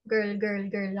 girl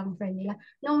lang friend nila.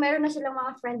 Nung meron na silang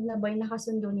mga friend na boy,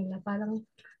 nakasundo nila. Parang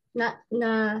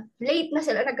late na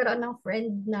sila nagkaroon ng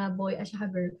friend na boy at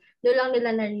saka girl. Doon lang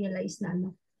nila na-realize na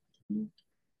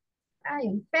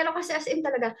ayun. Pero kasi as in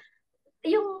talaga,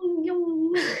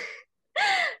 yung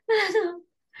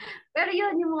pero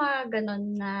yun, yung mga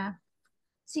ganon na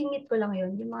singit ko lang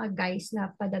yun, yung mga guys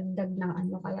na padagdag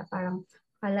ng kaya parang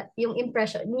yung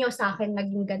impression niyo sa akin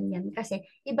naging ganyan kasi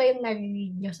iba yung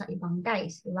narinig niyo sa ibang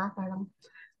guys, di ba? Parang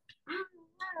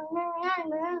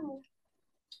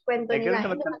kwento nila.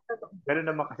 Ganun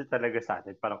naman kasi talaga sa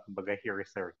atin, parang kumbaga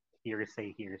hearsay.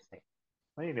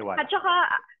 Maniniwala. At saka,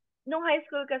 nung high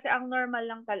school kasi ang normal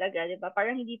lang talaga, di ba?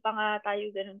 Parang hindi pa nga tayo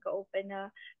ganun ka-open na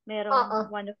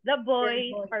merong one of the boys,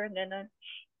 parang ganun.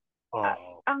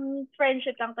 Ang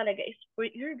friendship lang talaga is for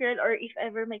your girl, or if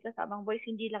ever may kasamang boys,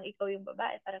 hindi lang ikaw yung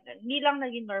babae, parang ganun. Hindi lang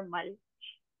naging normal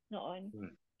noon.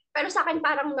 Pero sa akin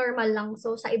parang normal lang,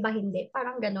 so sa iba hindi.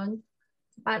 Parang ganun.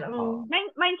 Parang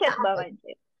mindset ba?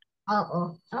 Mindset?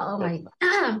 Oo, may.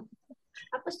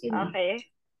 Tapos yun. Okay.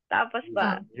 Tapos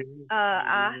ba?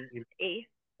 A.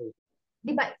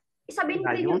 Di ba? Sabihin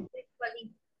din yun usually.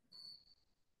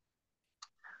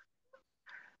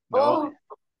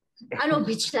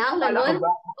 Bitch lang, ganun.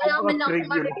 Wala man ako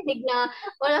maririnig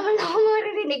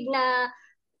na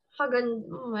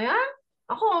ayan?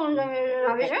 Ako ang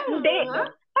nangyayari siya. Hindi.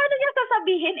 Paano niya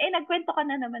sasabihin? Nagkwento ka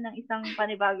na naman ng isang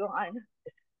panibagong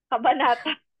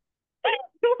kabanata.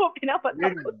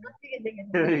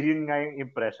 Yun nga yung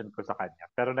impression ko sa kanya.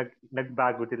 Pero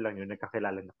nagbago din lang yun.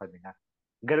 Nagkakilala na kami na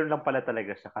ganun lang pala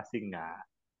talaga siya kasi nga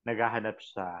naghahanap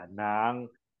siya ng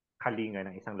kalinga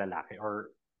ng isang lalaki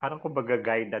or parang kumbaga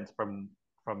guidance from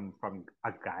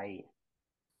a guy.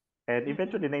 And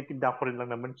eventually, naintindihan ko rin lang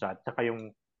naman siya. At saka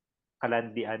yung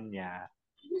kalandian niya.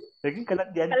 Naging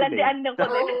kalandian ko din. Kalandian ko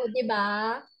din. Oo, di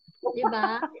ba? Di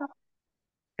ba?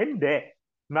 Hindi.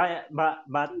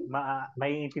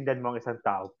 Maiintindihan mo ang isang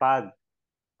tao pag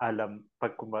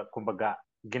kumbaga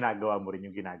ginagawa mo rin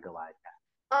yung ginagawa niya.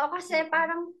 Oo, kasi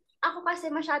parang ako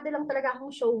kasi masyado lang talaga akong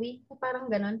showy.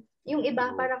 Parang ganun. Yung iba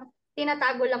parang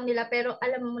tinatago lang nila pero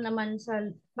alam mo naman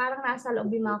parang nasa loob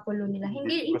yung mga kulo nila.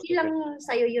 Hindi lang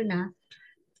sa'yo yun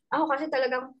Ako kasi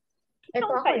talagang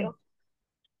eto ako kayo?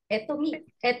 Eto me.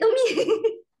 Eto me.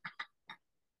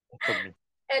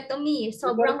 Eto me.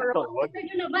 Sobrang raw. Ito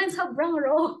yun naman, sobrang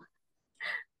raw.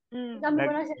 Dami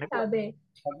ko na sinasabi.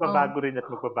 Magbabago rin at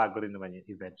magbabago rin naman yun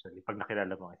eventually pag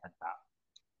nakilala mo ang isang tao.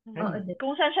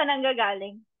 Kung saan siya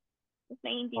nanggagaling.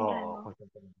 Naiintindihan mo.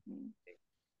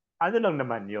 Ano lang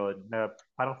naman yun, na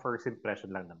parang first impression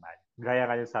lang naman. Gaya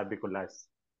nga yung sabi ko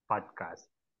last podcast.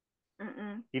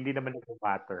 Hindi naman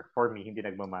nagmamatter. For me, hindi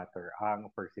nagmamatter ang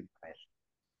first impression.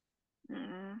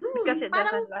 Because it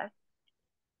doesn't last.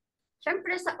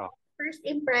 Siyempre sa first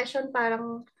impression,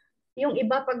 parang yung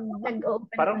iba pag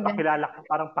nag-open.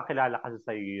 Parang pakilala kasi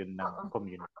sa iyo yun ng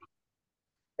community.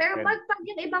 Pero pag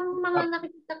yung ibang mga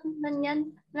nakikita ko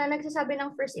nanyan na nagsasabi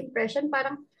ng first impression,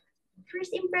 parang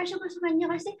first impression ko sa kanya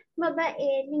kasi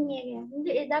mabait,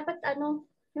 hindi dapat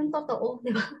yung totoo, di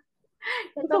ba?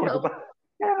 Yung totoo.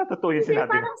 Kaya totoo yung sinabi.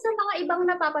 Parang sa mga ibang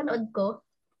napapanood ko,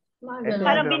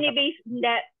 parang binibase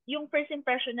yung first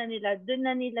impression na nila, doon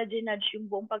na nila ginudge yung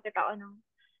buong pagkatao ng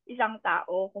isang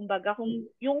tao. Kumbaga, kung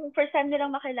yung first time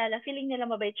nilang makilala, feeling nila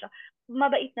mabait siya.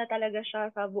 Mabait na talaga siya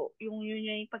sa yung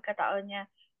pagkatao niya.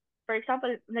 For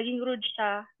example, naging rude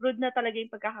siya. Rude na talaga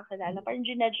yung pagkakakilala. Parang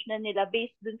ginudge na nila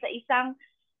based dun sa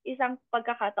isang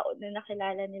pagkakataon na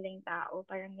nakilala nila yung tao.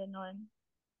 Parang gano'n.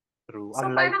 True. So,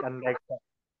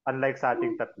 unlike sa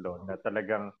ating tatlo na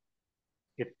talagang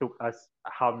it took us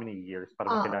how many years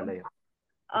para makilala yun.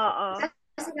 Oo.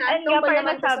 Kasi nga, parang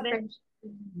nasabi.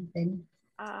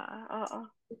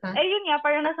 Yun nga,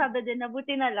 parang nasabi din na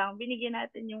buti na lang, binigyan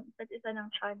natin yung isa't isa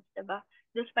ng chance, diba?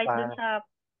 Despite dun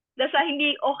sa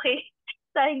hindi okay,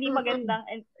 sa hindi magandang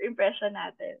impression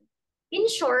natin. In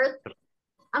short,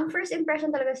 ang first impression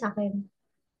talaga sa akin,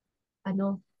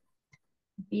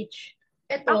 beach.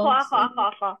 Ito,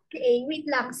 ako. Si A, wait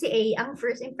lang, si A, ang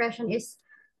first impression is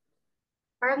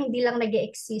parang hindi lang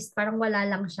nag-exist, parang wala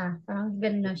lang siya. Parang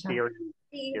gano'n na siya.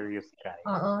 Serious guy.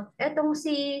 Oo. Etong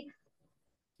si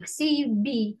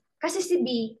B, kasi si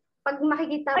B, pag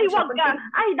makikita mo siya... Ay, wag ka!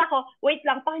 Ay, dako. Wait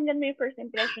lang, pakinggan mo yung first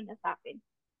impression na sa akin.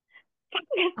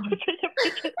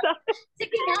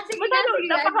 Sige nga.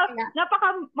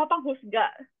 Napaka mapanghusga.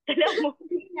 Alam mo.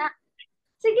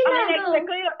 Sige nga,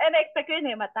 expect ko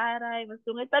yun mataray,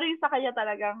 masungit. Pero yung sa kanya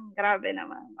talagang grabe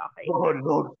naman. Okay.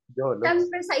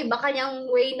 Siyempre sa iba kanyang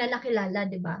way na nakilala,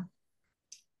 di ba?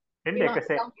 Hindi,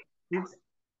 kasi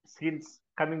since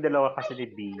kaming dalawa kasi ni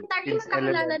B. Since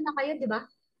nakilala na kayo, di ba?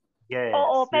 Yes.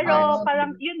 Oo, pero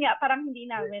parang yun nga, parang hindi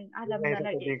namin alam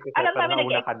na nag-exist.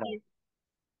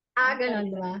 Ganun,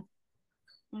 di ba?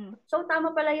 So,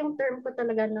 tama pala yung term ko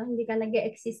talaga, no? Hindi ka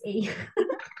nag-exist, A.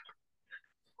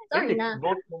 Sorry na.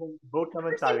 Both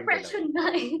naman sa amin dalawa.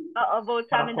 Oo,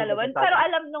 both sa amin dalawa. Pero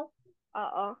alam nung,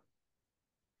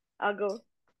 go.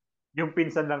 Yung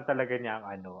pinsan lang talaga niya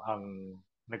ang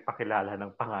nagpakilala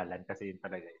ng pangalan kasi yun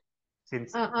talaga yun.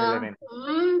 Since elementary.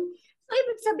 So,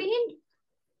 ibig sabihin,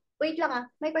 wait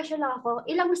lang may question lang ako.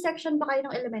 Ilang section ba kayo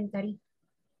ng elementary?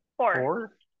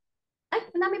 4. Ay,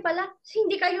 marami pala.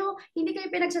 Hindi kayo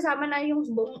pinagsasama na yung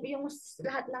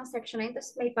lahat ng section na yun.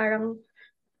 Tapos may parang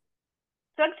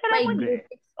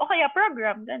o kaya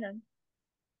program, ganun.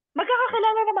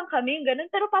 Magkakakilala naman kami, ganun.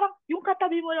 Pero parang yung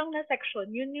katabi mo lang na section,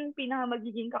 yun yung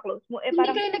pinaka-magiging ka-close mo. Hindi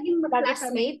kayo naging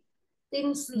mag-classmate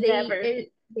since daycare?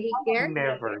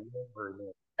 Never.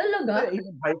 Talaga?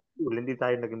 Even high school, hindi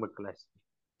tayo naging mag-classmate.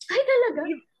 Ay, talaga?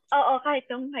 Oo, kahit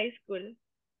yung high school.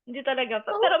 Hindi talaga.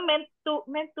 Pero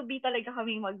meant to be talaga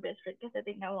kami mag-best friend kasi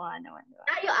tingnan mo nga naman. Diba?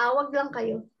 Wag lang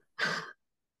kayo.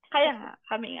 Kaya nga,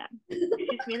 kami nga.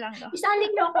 Excuse me lang, no?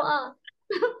 Isaling niyo ako,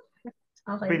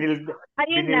 Okay.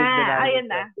 Ayun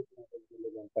na.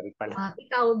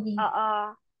 Ikaw, B. Oo.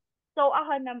 So,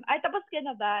 ako naman. Ay, tapos ka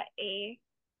na ba,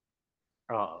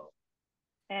 Oo.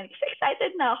 Ayan, kasi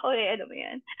excited na ako Ano mo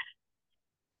yan?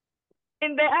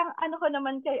 Hindi, ang ko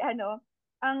naman kay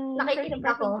ang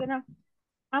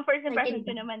first impression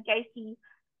ko naman kay si,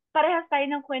 parehas tayo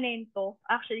ng kwento.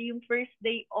 Actually, yung first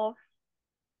day of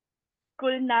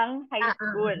school ng high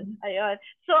school. Ayun.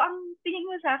 So, ang tingin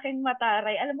mo sa akin,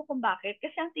 mataray. Alam mo kung bakit?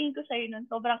 Kasi ang tingin ko sa'yo nun,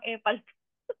 sobrang epal.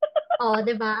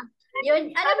 Diba?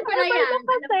 Yun, alam ko na yan.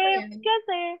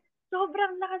 Kasi,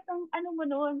 sobrang lakas ng mo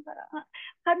nun.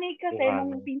 Kami kasi,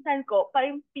 nung pinsan ko,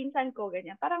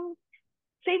 ganyan. Parang,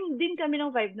 same din kami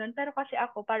ng vibe nun. Pero kasi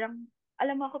ako, parang,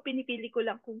 alam mo ako, pinipili ko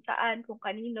lang kung saan, kung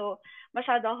kanino.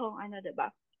 Masyado akong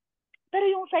diba? Pero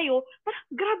yung sa'yo, parang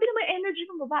grabe naman yung energy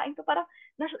ng babaeng to. Parang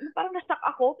na-stuck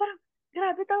ako. Parang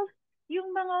grabe. Tapos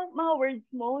yung mga words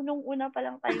mo, nung una pa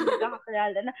lang tayong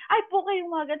nagkakakilala na, ay po kayong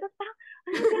mga ganito. Parang,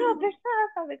 ano, grabe sa,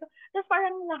 sabi ko. Tapos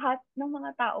parang lahat ng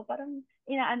mga tao, parang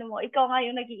inaano mo, ikaw nga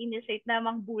yung nag-i-initiate na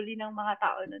bully ng mga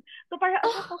tao nun. So parang,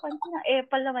 ang napapansin na,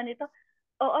 pal naman ito.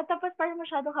 Oo, tapos parang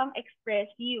masyado kang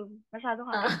expressive. Masyado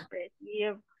kang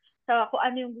expressive. So, kung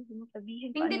ano yung gusto mo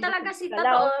sabihin, kung Hindi ano yung talaga gusto si mo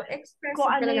galaw, totoo, kung expressive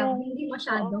ano talaga. yung, Hindi oo,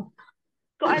 masyado.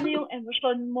 kung ano yung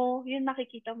emosyon mo, yun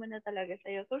nakikita mo na talaga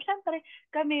sa'yo. So, syempre,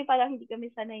 kami parang hindi kami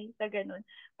sanay sa ganun.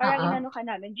 Parang Oo. inano ka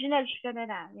namin, ginudge ka na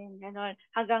namin, ganun.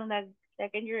 Hanggang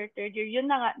second year, third year, yun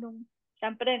na nga, nung,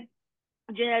 syempre,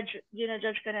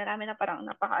 ginudge ka na namin na parang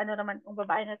napaka-ano naman tong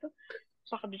babae na to.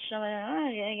 Paka-bitch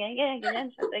naman, ganyan,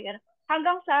 syempre, ganun.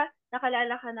 Hanggang sa,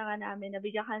 nakalala ka na nga namin,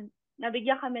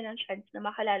 nabigyan kami ng chance na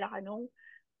makalala ka nung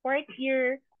fourth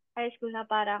year high school na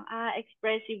parang,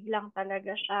 expressive lang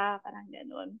talaga siya, parang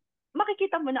ganun.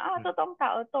 Makikita mo na, totoong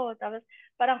tao to. Tapos,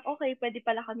 parang, okay, pwede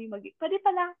pala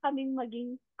kaming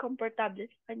maging komportable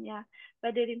sa kanya.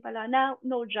 Pwede rin pala, na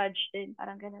no judge din,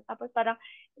 parang ganun. Tapos, parang,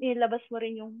 nilabas mo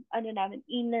rin yung, namin,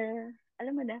 inner,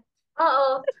 alam mo na.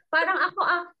 Oo. Parang ako,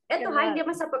 eto hindi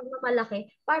man sa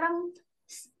pagmamalaki.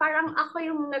 Parang ako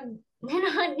yung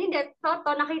hindi,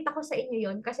 nakita ko sa inyo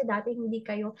yon kasi dati hindi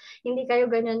kayo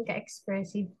ganyan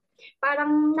ka-expressive.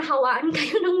 Parang nahawaan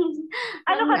kayo ng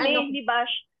kami, di ba?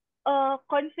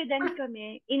 Confident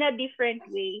kami in a different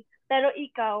way. Pero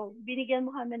ikaw, binigyan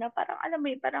mo kami na parang, alam mo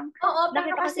yun, parang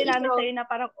nakita kasi namin sa'yo na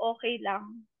parang okay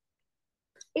lang.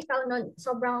 Ikaw nun,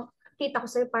 sobrang kita ko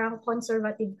sa'yo parang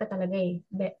conservative ka talaga eh.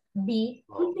 B.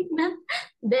 Na.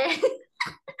 B.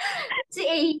 Si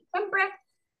A, siyempre,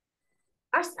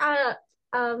 as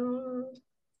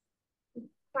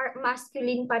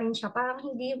masculine pa rin siya. Parang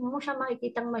hindi mo siya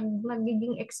makikitang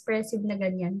magiging expressive na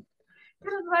ganyan.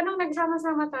 Pero anong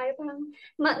nagsama-sama tayo, parang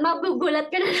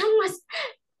magugulat ka na lang mas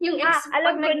yung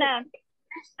alam ko na.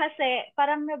 Kasi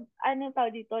parang tao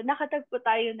dito, nakatagpo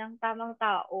tayo ng tamang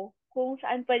tao kung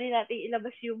saan pwede natin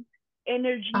ilabas yung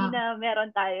energy na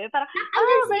meron tayo. Parang,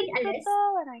 si Les?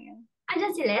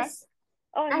 Andyan si Les?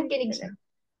 Nakikinig siya.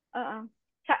 Oo.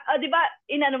 Di ba,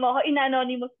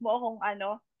 ina-anonymous mo akong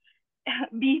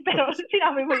B, pero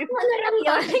sinabi mo yun. Ikat mo na lang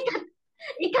yun.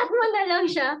 Ikat mo na lang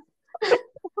siya.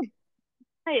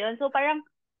 Ayun, so parang,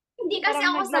 hindi kasi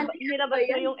ako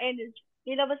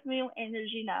nilabas mo yung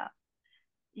energy na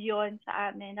yon sa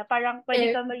amin na parang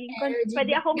pwede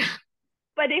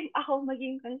ako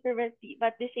maging conservative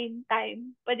but at the same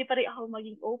time pwede pa rin ako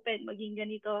maging open, maging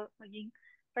ganito, maging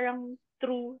parang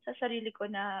true sa sarili ko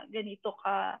na ganito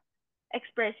ka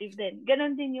expressive din.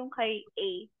 Ganon din yung kay A.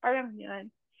 Parang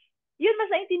yun mas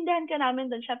naintindihan ka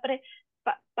namin doon. Syempre,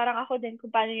 parang ako din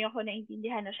kung paano yung ako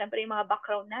naintindihan na syempre yung mga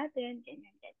background natin,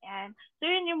 ganyan.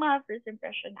 So yun yung mga first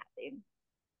impression natin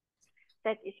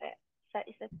sa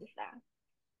isa't isa.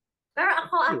 Pero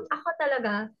ako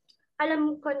talaga,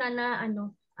 alam ko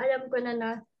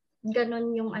na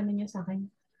ganun yung niya sa akin.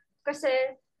 Kasi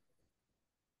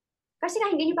nga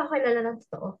hindi niyo pa ako kilala ng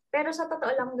totoo. Pero sa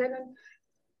totoo lang, ganun.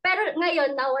 Pero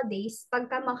ngayon, nowadays,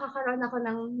 pagka makakaroon ako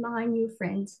ng mga new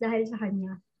friends dahil sa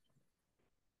kanya,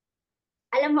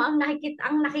 alam mo, ang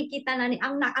nakikita na,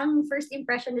 ang first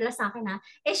impression nila sa akin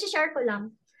share ko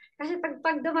lang. Kasi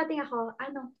pag dumating ako,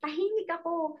 tahimik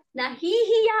ako,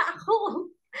 nahihiya ako.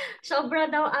 Sobra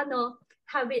daw,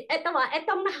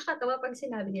 etong nakakatawa pag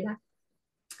sinabi nila,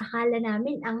 akala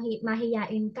namin ang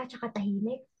mahiyain ka, tsaka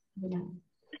tahimik.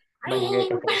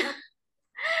 Ay,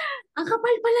 ang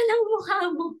kapal pala ng mukha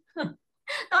mo.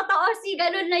 Totoo,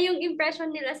 ganun na yung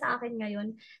impression nila sa akin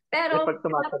ngayon. Pero, pag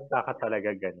tumatanda ka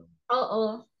talaga ganun.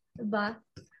 Oo, diba?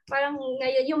 Parang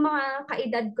ngayon, yung mga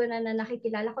kaedad ko na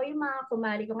nakikilala ko, yung mga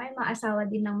kumari ko ngayon, mga asawa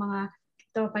din ng mga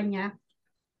tropa niya.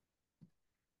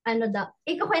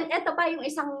 Ito pa yung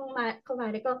isang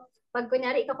kumari ko. Pag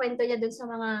kunyari, ikakwento niya dun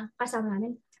sa mga kasama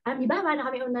namin. Alam niyo ba, paano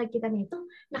kami nagkita nito?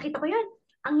 Nakita ko yan.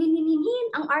 Ang nininin,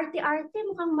 ang arte-arte,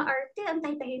 mukhang maarte, ang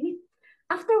tahitahimik.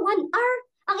 After 1 hour,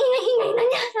 ang ingay-ingay na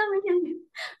niya. Sabi niya,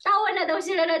 tawa na daw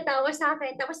sila na tawa sa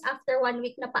akin. Tapos after 1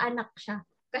 week, napaanak siya.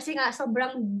 Kasi nga,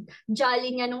 sobrang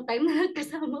jolly niya nung time na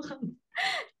nagkasama kami.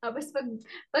 Tapos pag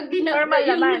normal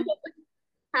naman.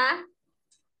 Ha?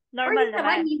 Normal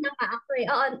naman. Hindi na ako eh.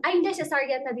 Oo, hindi,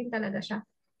 cesarean na din talaga siya.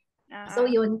 So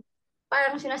yun,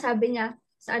 parang sinasabi niya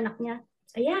sa anak niya,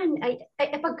 ayan,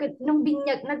 pag nung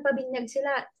nagpabinyag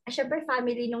sila, syempre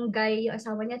family nung guy, yung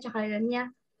asawa niya, tsaka niya,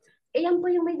 yan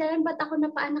po yung may dalan, ba't ako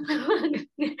napaanak ka?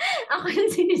 Ako yung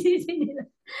sinisisi nila.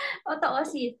 Totoo,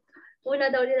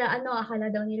 una daw nila, akala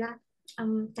daw nila,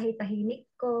 tahitahimik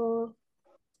ko.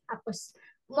 Tapos,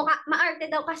 maarte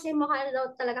daw kasi mukha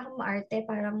daw talaga akong maarte.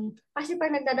 Parang, kasi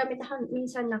parang nagdadamit ako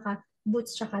minsan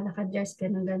naka-boots tsaka naka-dress,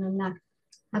 ganun na.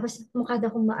 Tapos mukha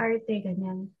daw akong maarte,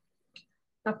 ganyan.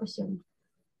 Tapos yun,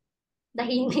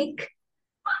 tahimik.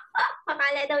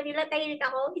 Akala daw nila tahimik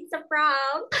ako. It's a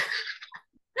prank.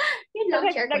 Yun lang,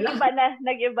 share ko lang.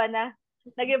 Nag-iba na.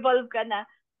 Nag-evolve ka na.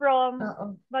 From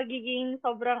Oo. magiging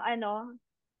sobrang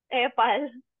epal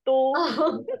to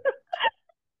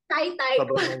Tay-tay.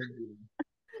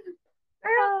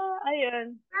 Pero,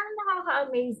 ayun. parang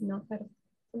nakaka-amaze, no? Pero,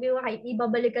 sabi mo,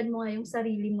 ibabalikan mo nga yung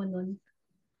sarili mo nun.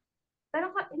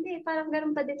 Pero, hindi, parang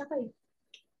ganun pa din ako eh.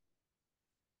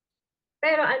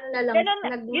 Pero ano na lang,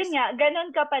 yun nga, ganun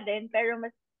ka pa din, pero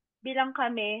mas bilang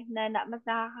kami na mas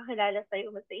nakakakilala sa'yo,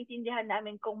 mas naiintindihan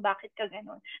namin kung bakit ka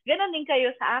ganun. Ganun din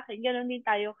kayo sa akin, ganun din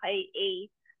tayo kay A.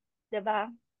 Diba?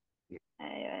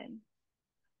 Ayun.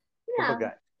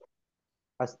 Kumbaga,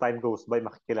 as time goes by,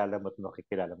 makikilala mo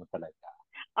talaga.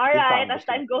 Alright, as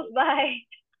time goes by.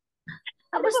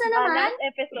 Tapos na naman? Last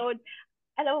episode,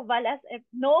 alam mo ba,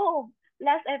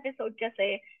 last episode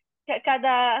kasi,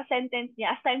 kada sentence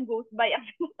niya, as time goes by, ang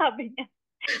sinasabi niya.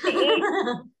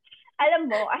 Alam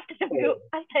mo, as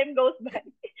time goes by,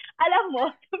 alam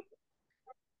mo.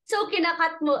 So,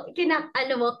 kinakat mo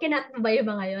ba yung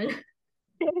mga yun?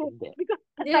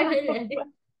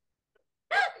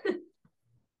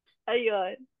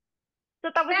 Ayun.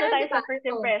 So, tapos na tayo sa first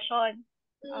impression.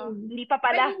 Hindi pa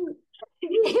pala.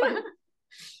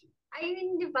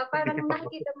 Ayun, di ba? Parang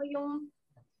nakikita mo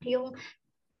yung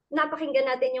napakinggan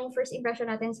natin yung first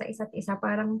impression natin sa isa't isa.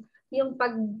 Parang yung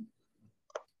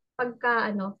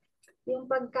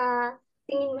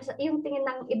tingin mo yung tingin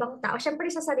ng ibang tao.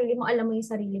 Syempre sa sarili mo, alam mo yung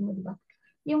sarili mo, di ba?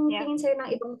 Yung tingin sa'yo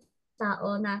ng ibang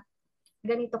tao na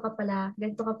ganito ka pala.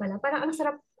 Parang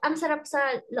ang sarap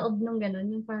sa loob ng ganun.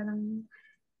 Yung parang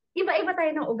iba-iba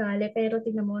tayo ng ugali, pero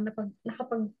tingnan mo,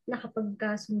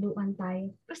 nakapagkasunduan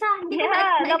tayo. Basta, hindi ko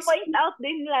na-point out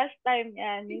din last time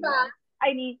yan. Diba?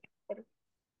 I mean,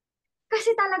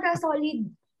 kasi talaga solid.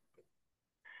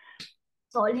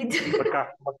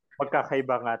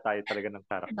 Magkakaiba nga tayo talaga ng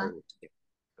character. Diba?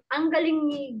 Ang galing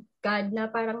ni God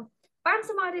na parang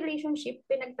sa mga relationship,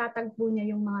 pinagtatagpo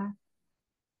niya yung mga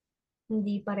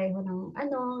hindi pareho ng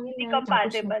hindi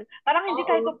compatible. Parang hindi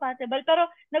tayo compatible, pero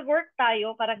nag-work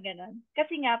tayo, parang gano'n.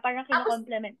 Kasi nga, parang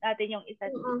kino-complement natin yung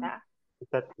isa't isa.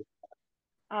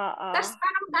 Tapos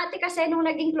parang dati kasi nung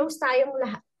naging close tayong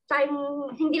lahat,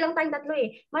 hindi lang tayong tatlo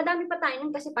eh. Madami pa tayo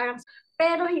nun kasi parang,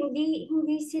 pero hindi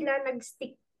sila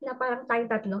nag-stick na parang tayong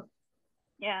tatlo.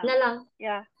 Yeah. Na lang.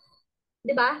 Yeah.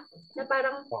 Di ba? Na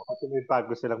parang... Kasi may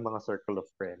bago silang mga circle of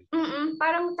friends.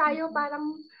 Parang tayo,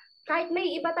 parang kahit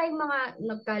may iba tayong mga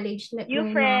nag-college, may friends.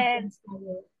 Mga friends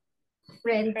tayo.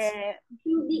 Friends.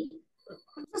 Hindi,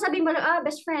 sasabihin mo lang,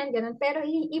 best friend, ganun. Pero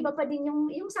iba pa din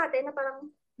yung sa atin na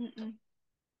parang,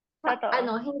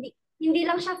 hindi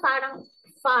lang siya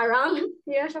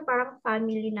hindi lang siya parang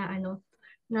family na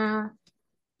na,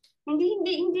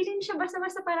 hindi rin siya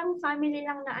basta-basta parang family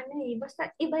lang na basta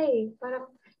iba eh.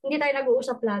 Parang, hindi tayo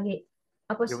nag-uusap lagi.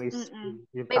 Tapos,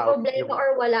 may problema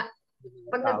or wala.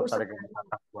 Pag nag-usap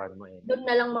doon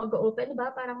na lang mag-open, diba?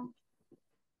 Parang,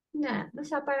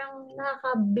 basta parang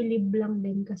nakaka-believe lang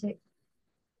din kasi,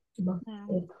 diba?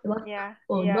 Diba? Yeah.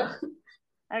 Diba?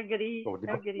 Agree.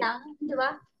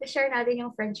 Diba? I-share natin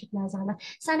yung friendship na sa kanila.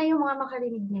 Sana yung mga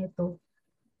makarinig nito.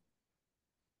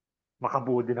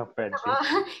 Makabuo din ng friendship.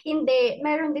 Hindi.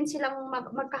 Meron din silang,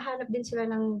 magkahanap din sila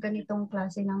ng ganitong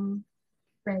klase ng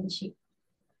friendship.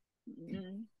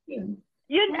 Yun.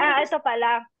 Ito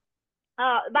pala.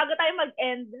 Bago tayo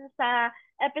mag-end sa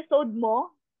episode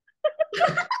mo,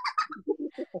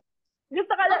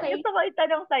 gusto ko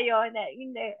itanong sa'yo,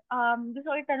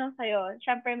 gusto ko itanong sa'yo,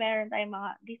 syempre meron tayong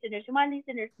mga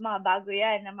listeners, mga bago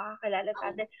yan na makakilala sa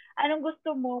atin. Anong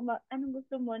gusto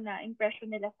mo na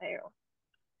impression nila sa'yo?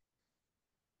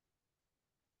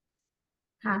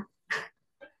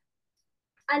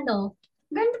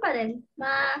 Ganito pa rin,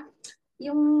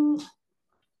 yung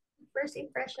first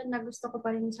impression na gusto ko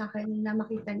pa rin sa akin na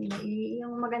makita nila,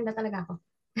 yung maganda talaga ako.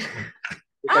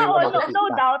 No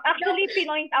doubt. Actually,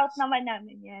 pinoint out naman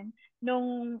namin yan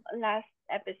nung last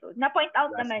episode. Na-point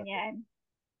out naman yan.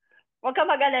 Huwag ka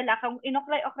mag-alala. Kung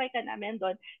inokray-okray ka namin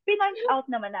doon, pinoint out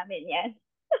naman namin yan.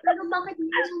 Pero bakit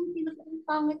minsan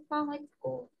pangit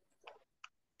ko?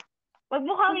 Huwag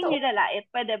mo kang nilalait.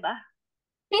 Pwede ba?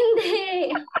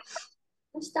 Hindi.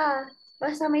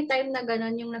 Basta may time na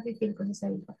gano'n yung nafe-feel ko sa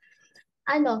sarili ko.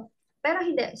 Pero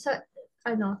hindi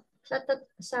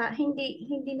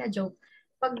hindi na joke.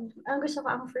 Pag ang gusto ko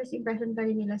ang first impression pa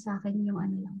rin nila sa akin yung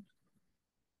lang.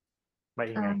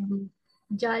 Maingay.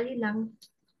 Jolly lang.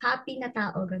 happy na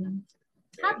tao, ganun.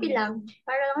 Happy lang.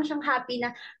 Para lang siyang happy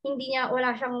na hindi niya,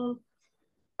 wala siyang,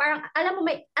 parang, alam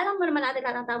mo naman natin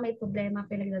lahat ng tao may problema,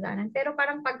 pinagdadaanan. Pero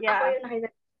parang pag ako yung nakita,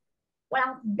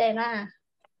 walang problema.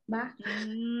 Ba?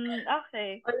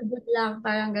 Okay. All good lang,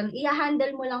 parang ganun.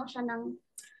 I-handle mo lang siya ng,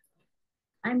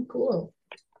 I'm cool.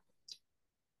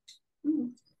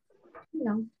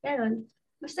 Lang. Ganon.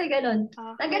 Basta ganon.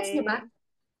 Okay. Nagets niyo ba?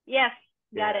 Yes,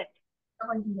 got it.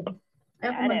 Ako hindi.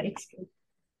 Ayaw ko mag-explain.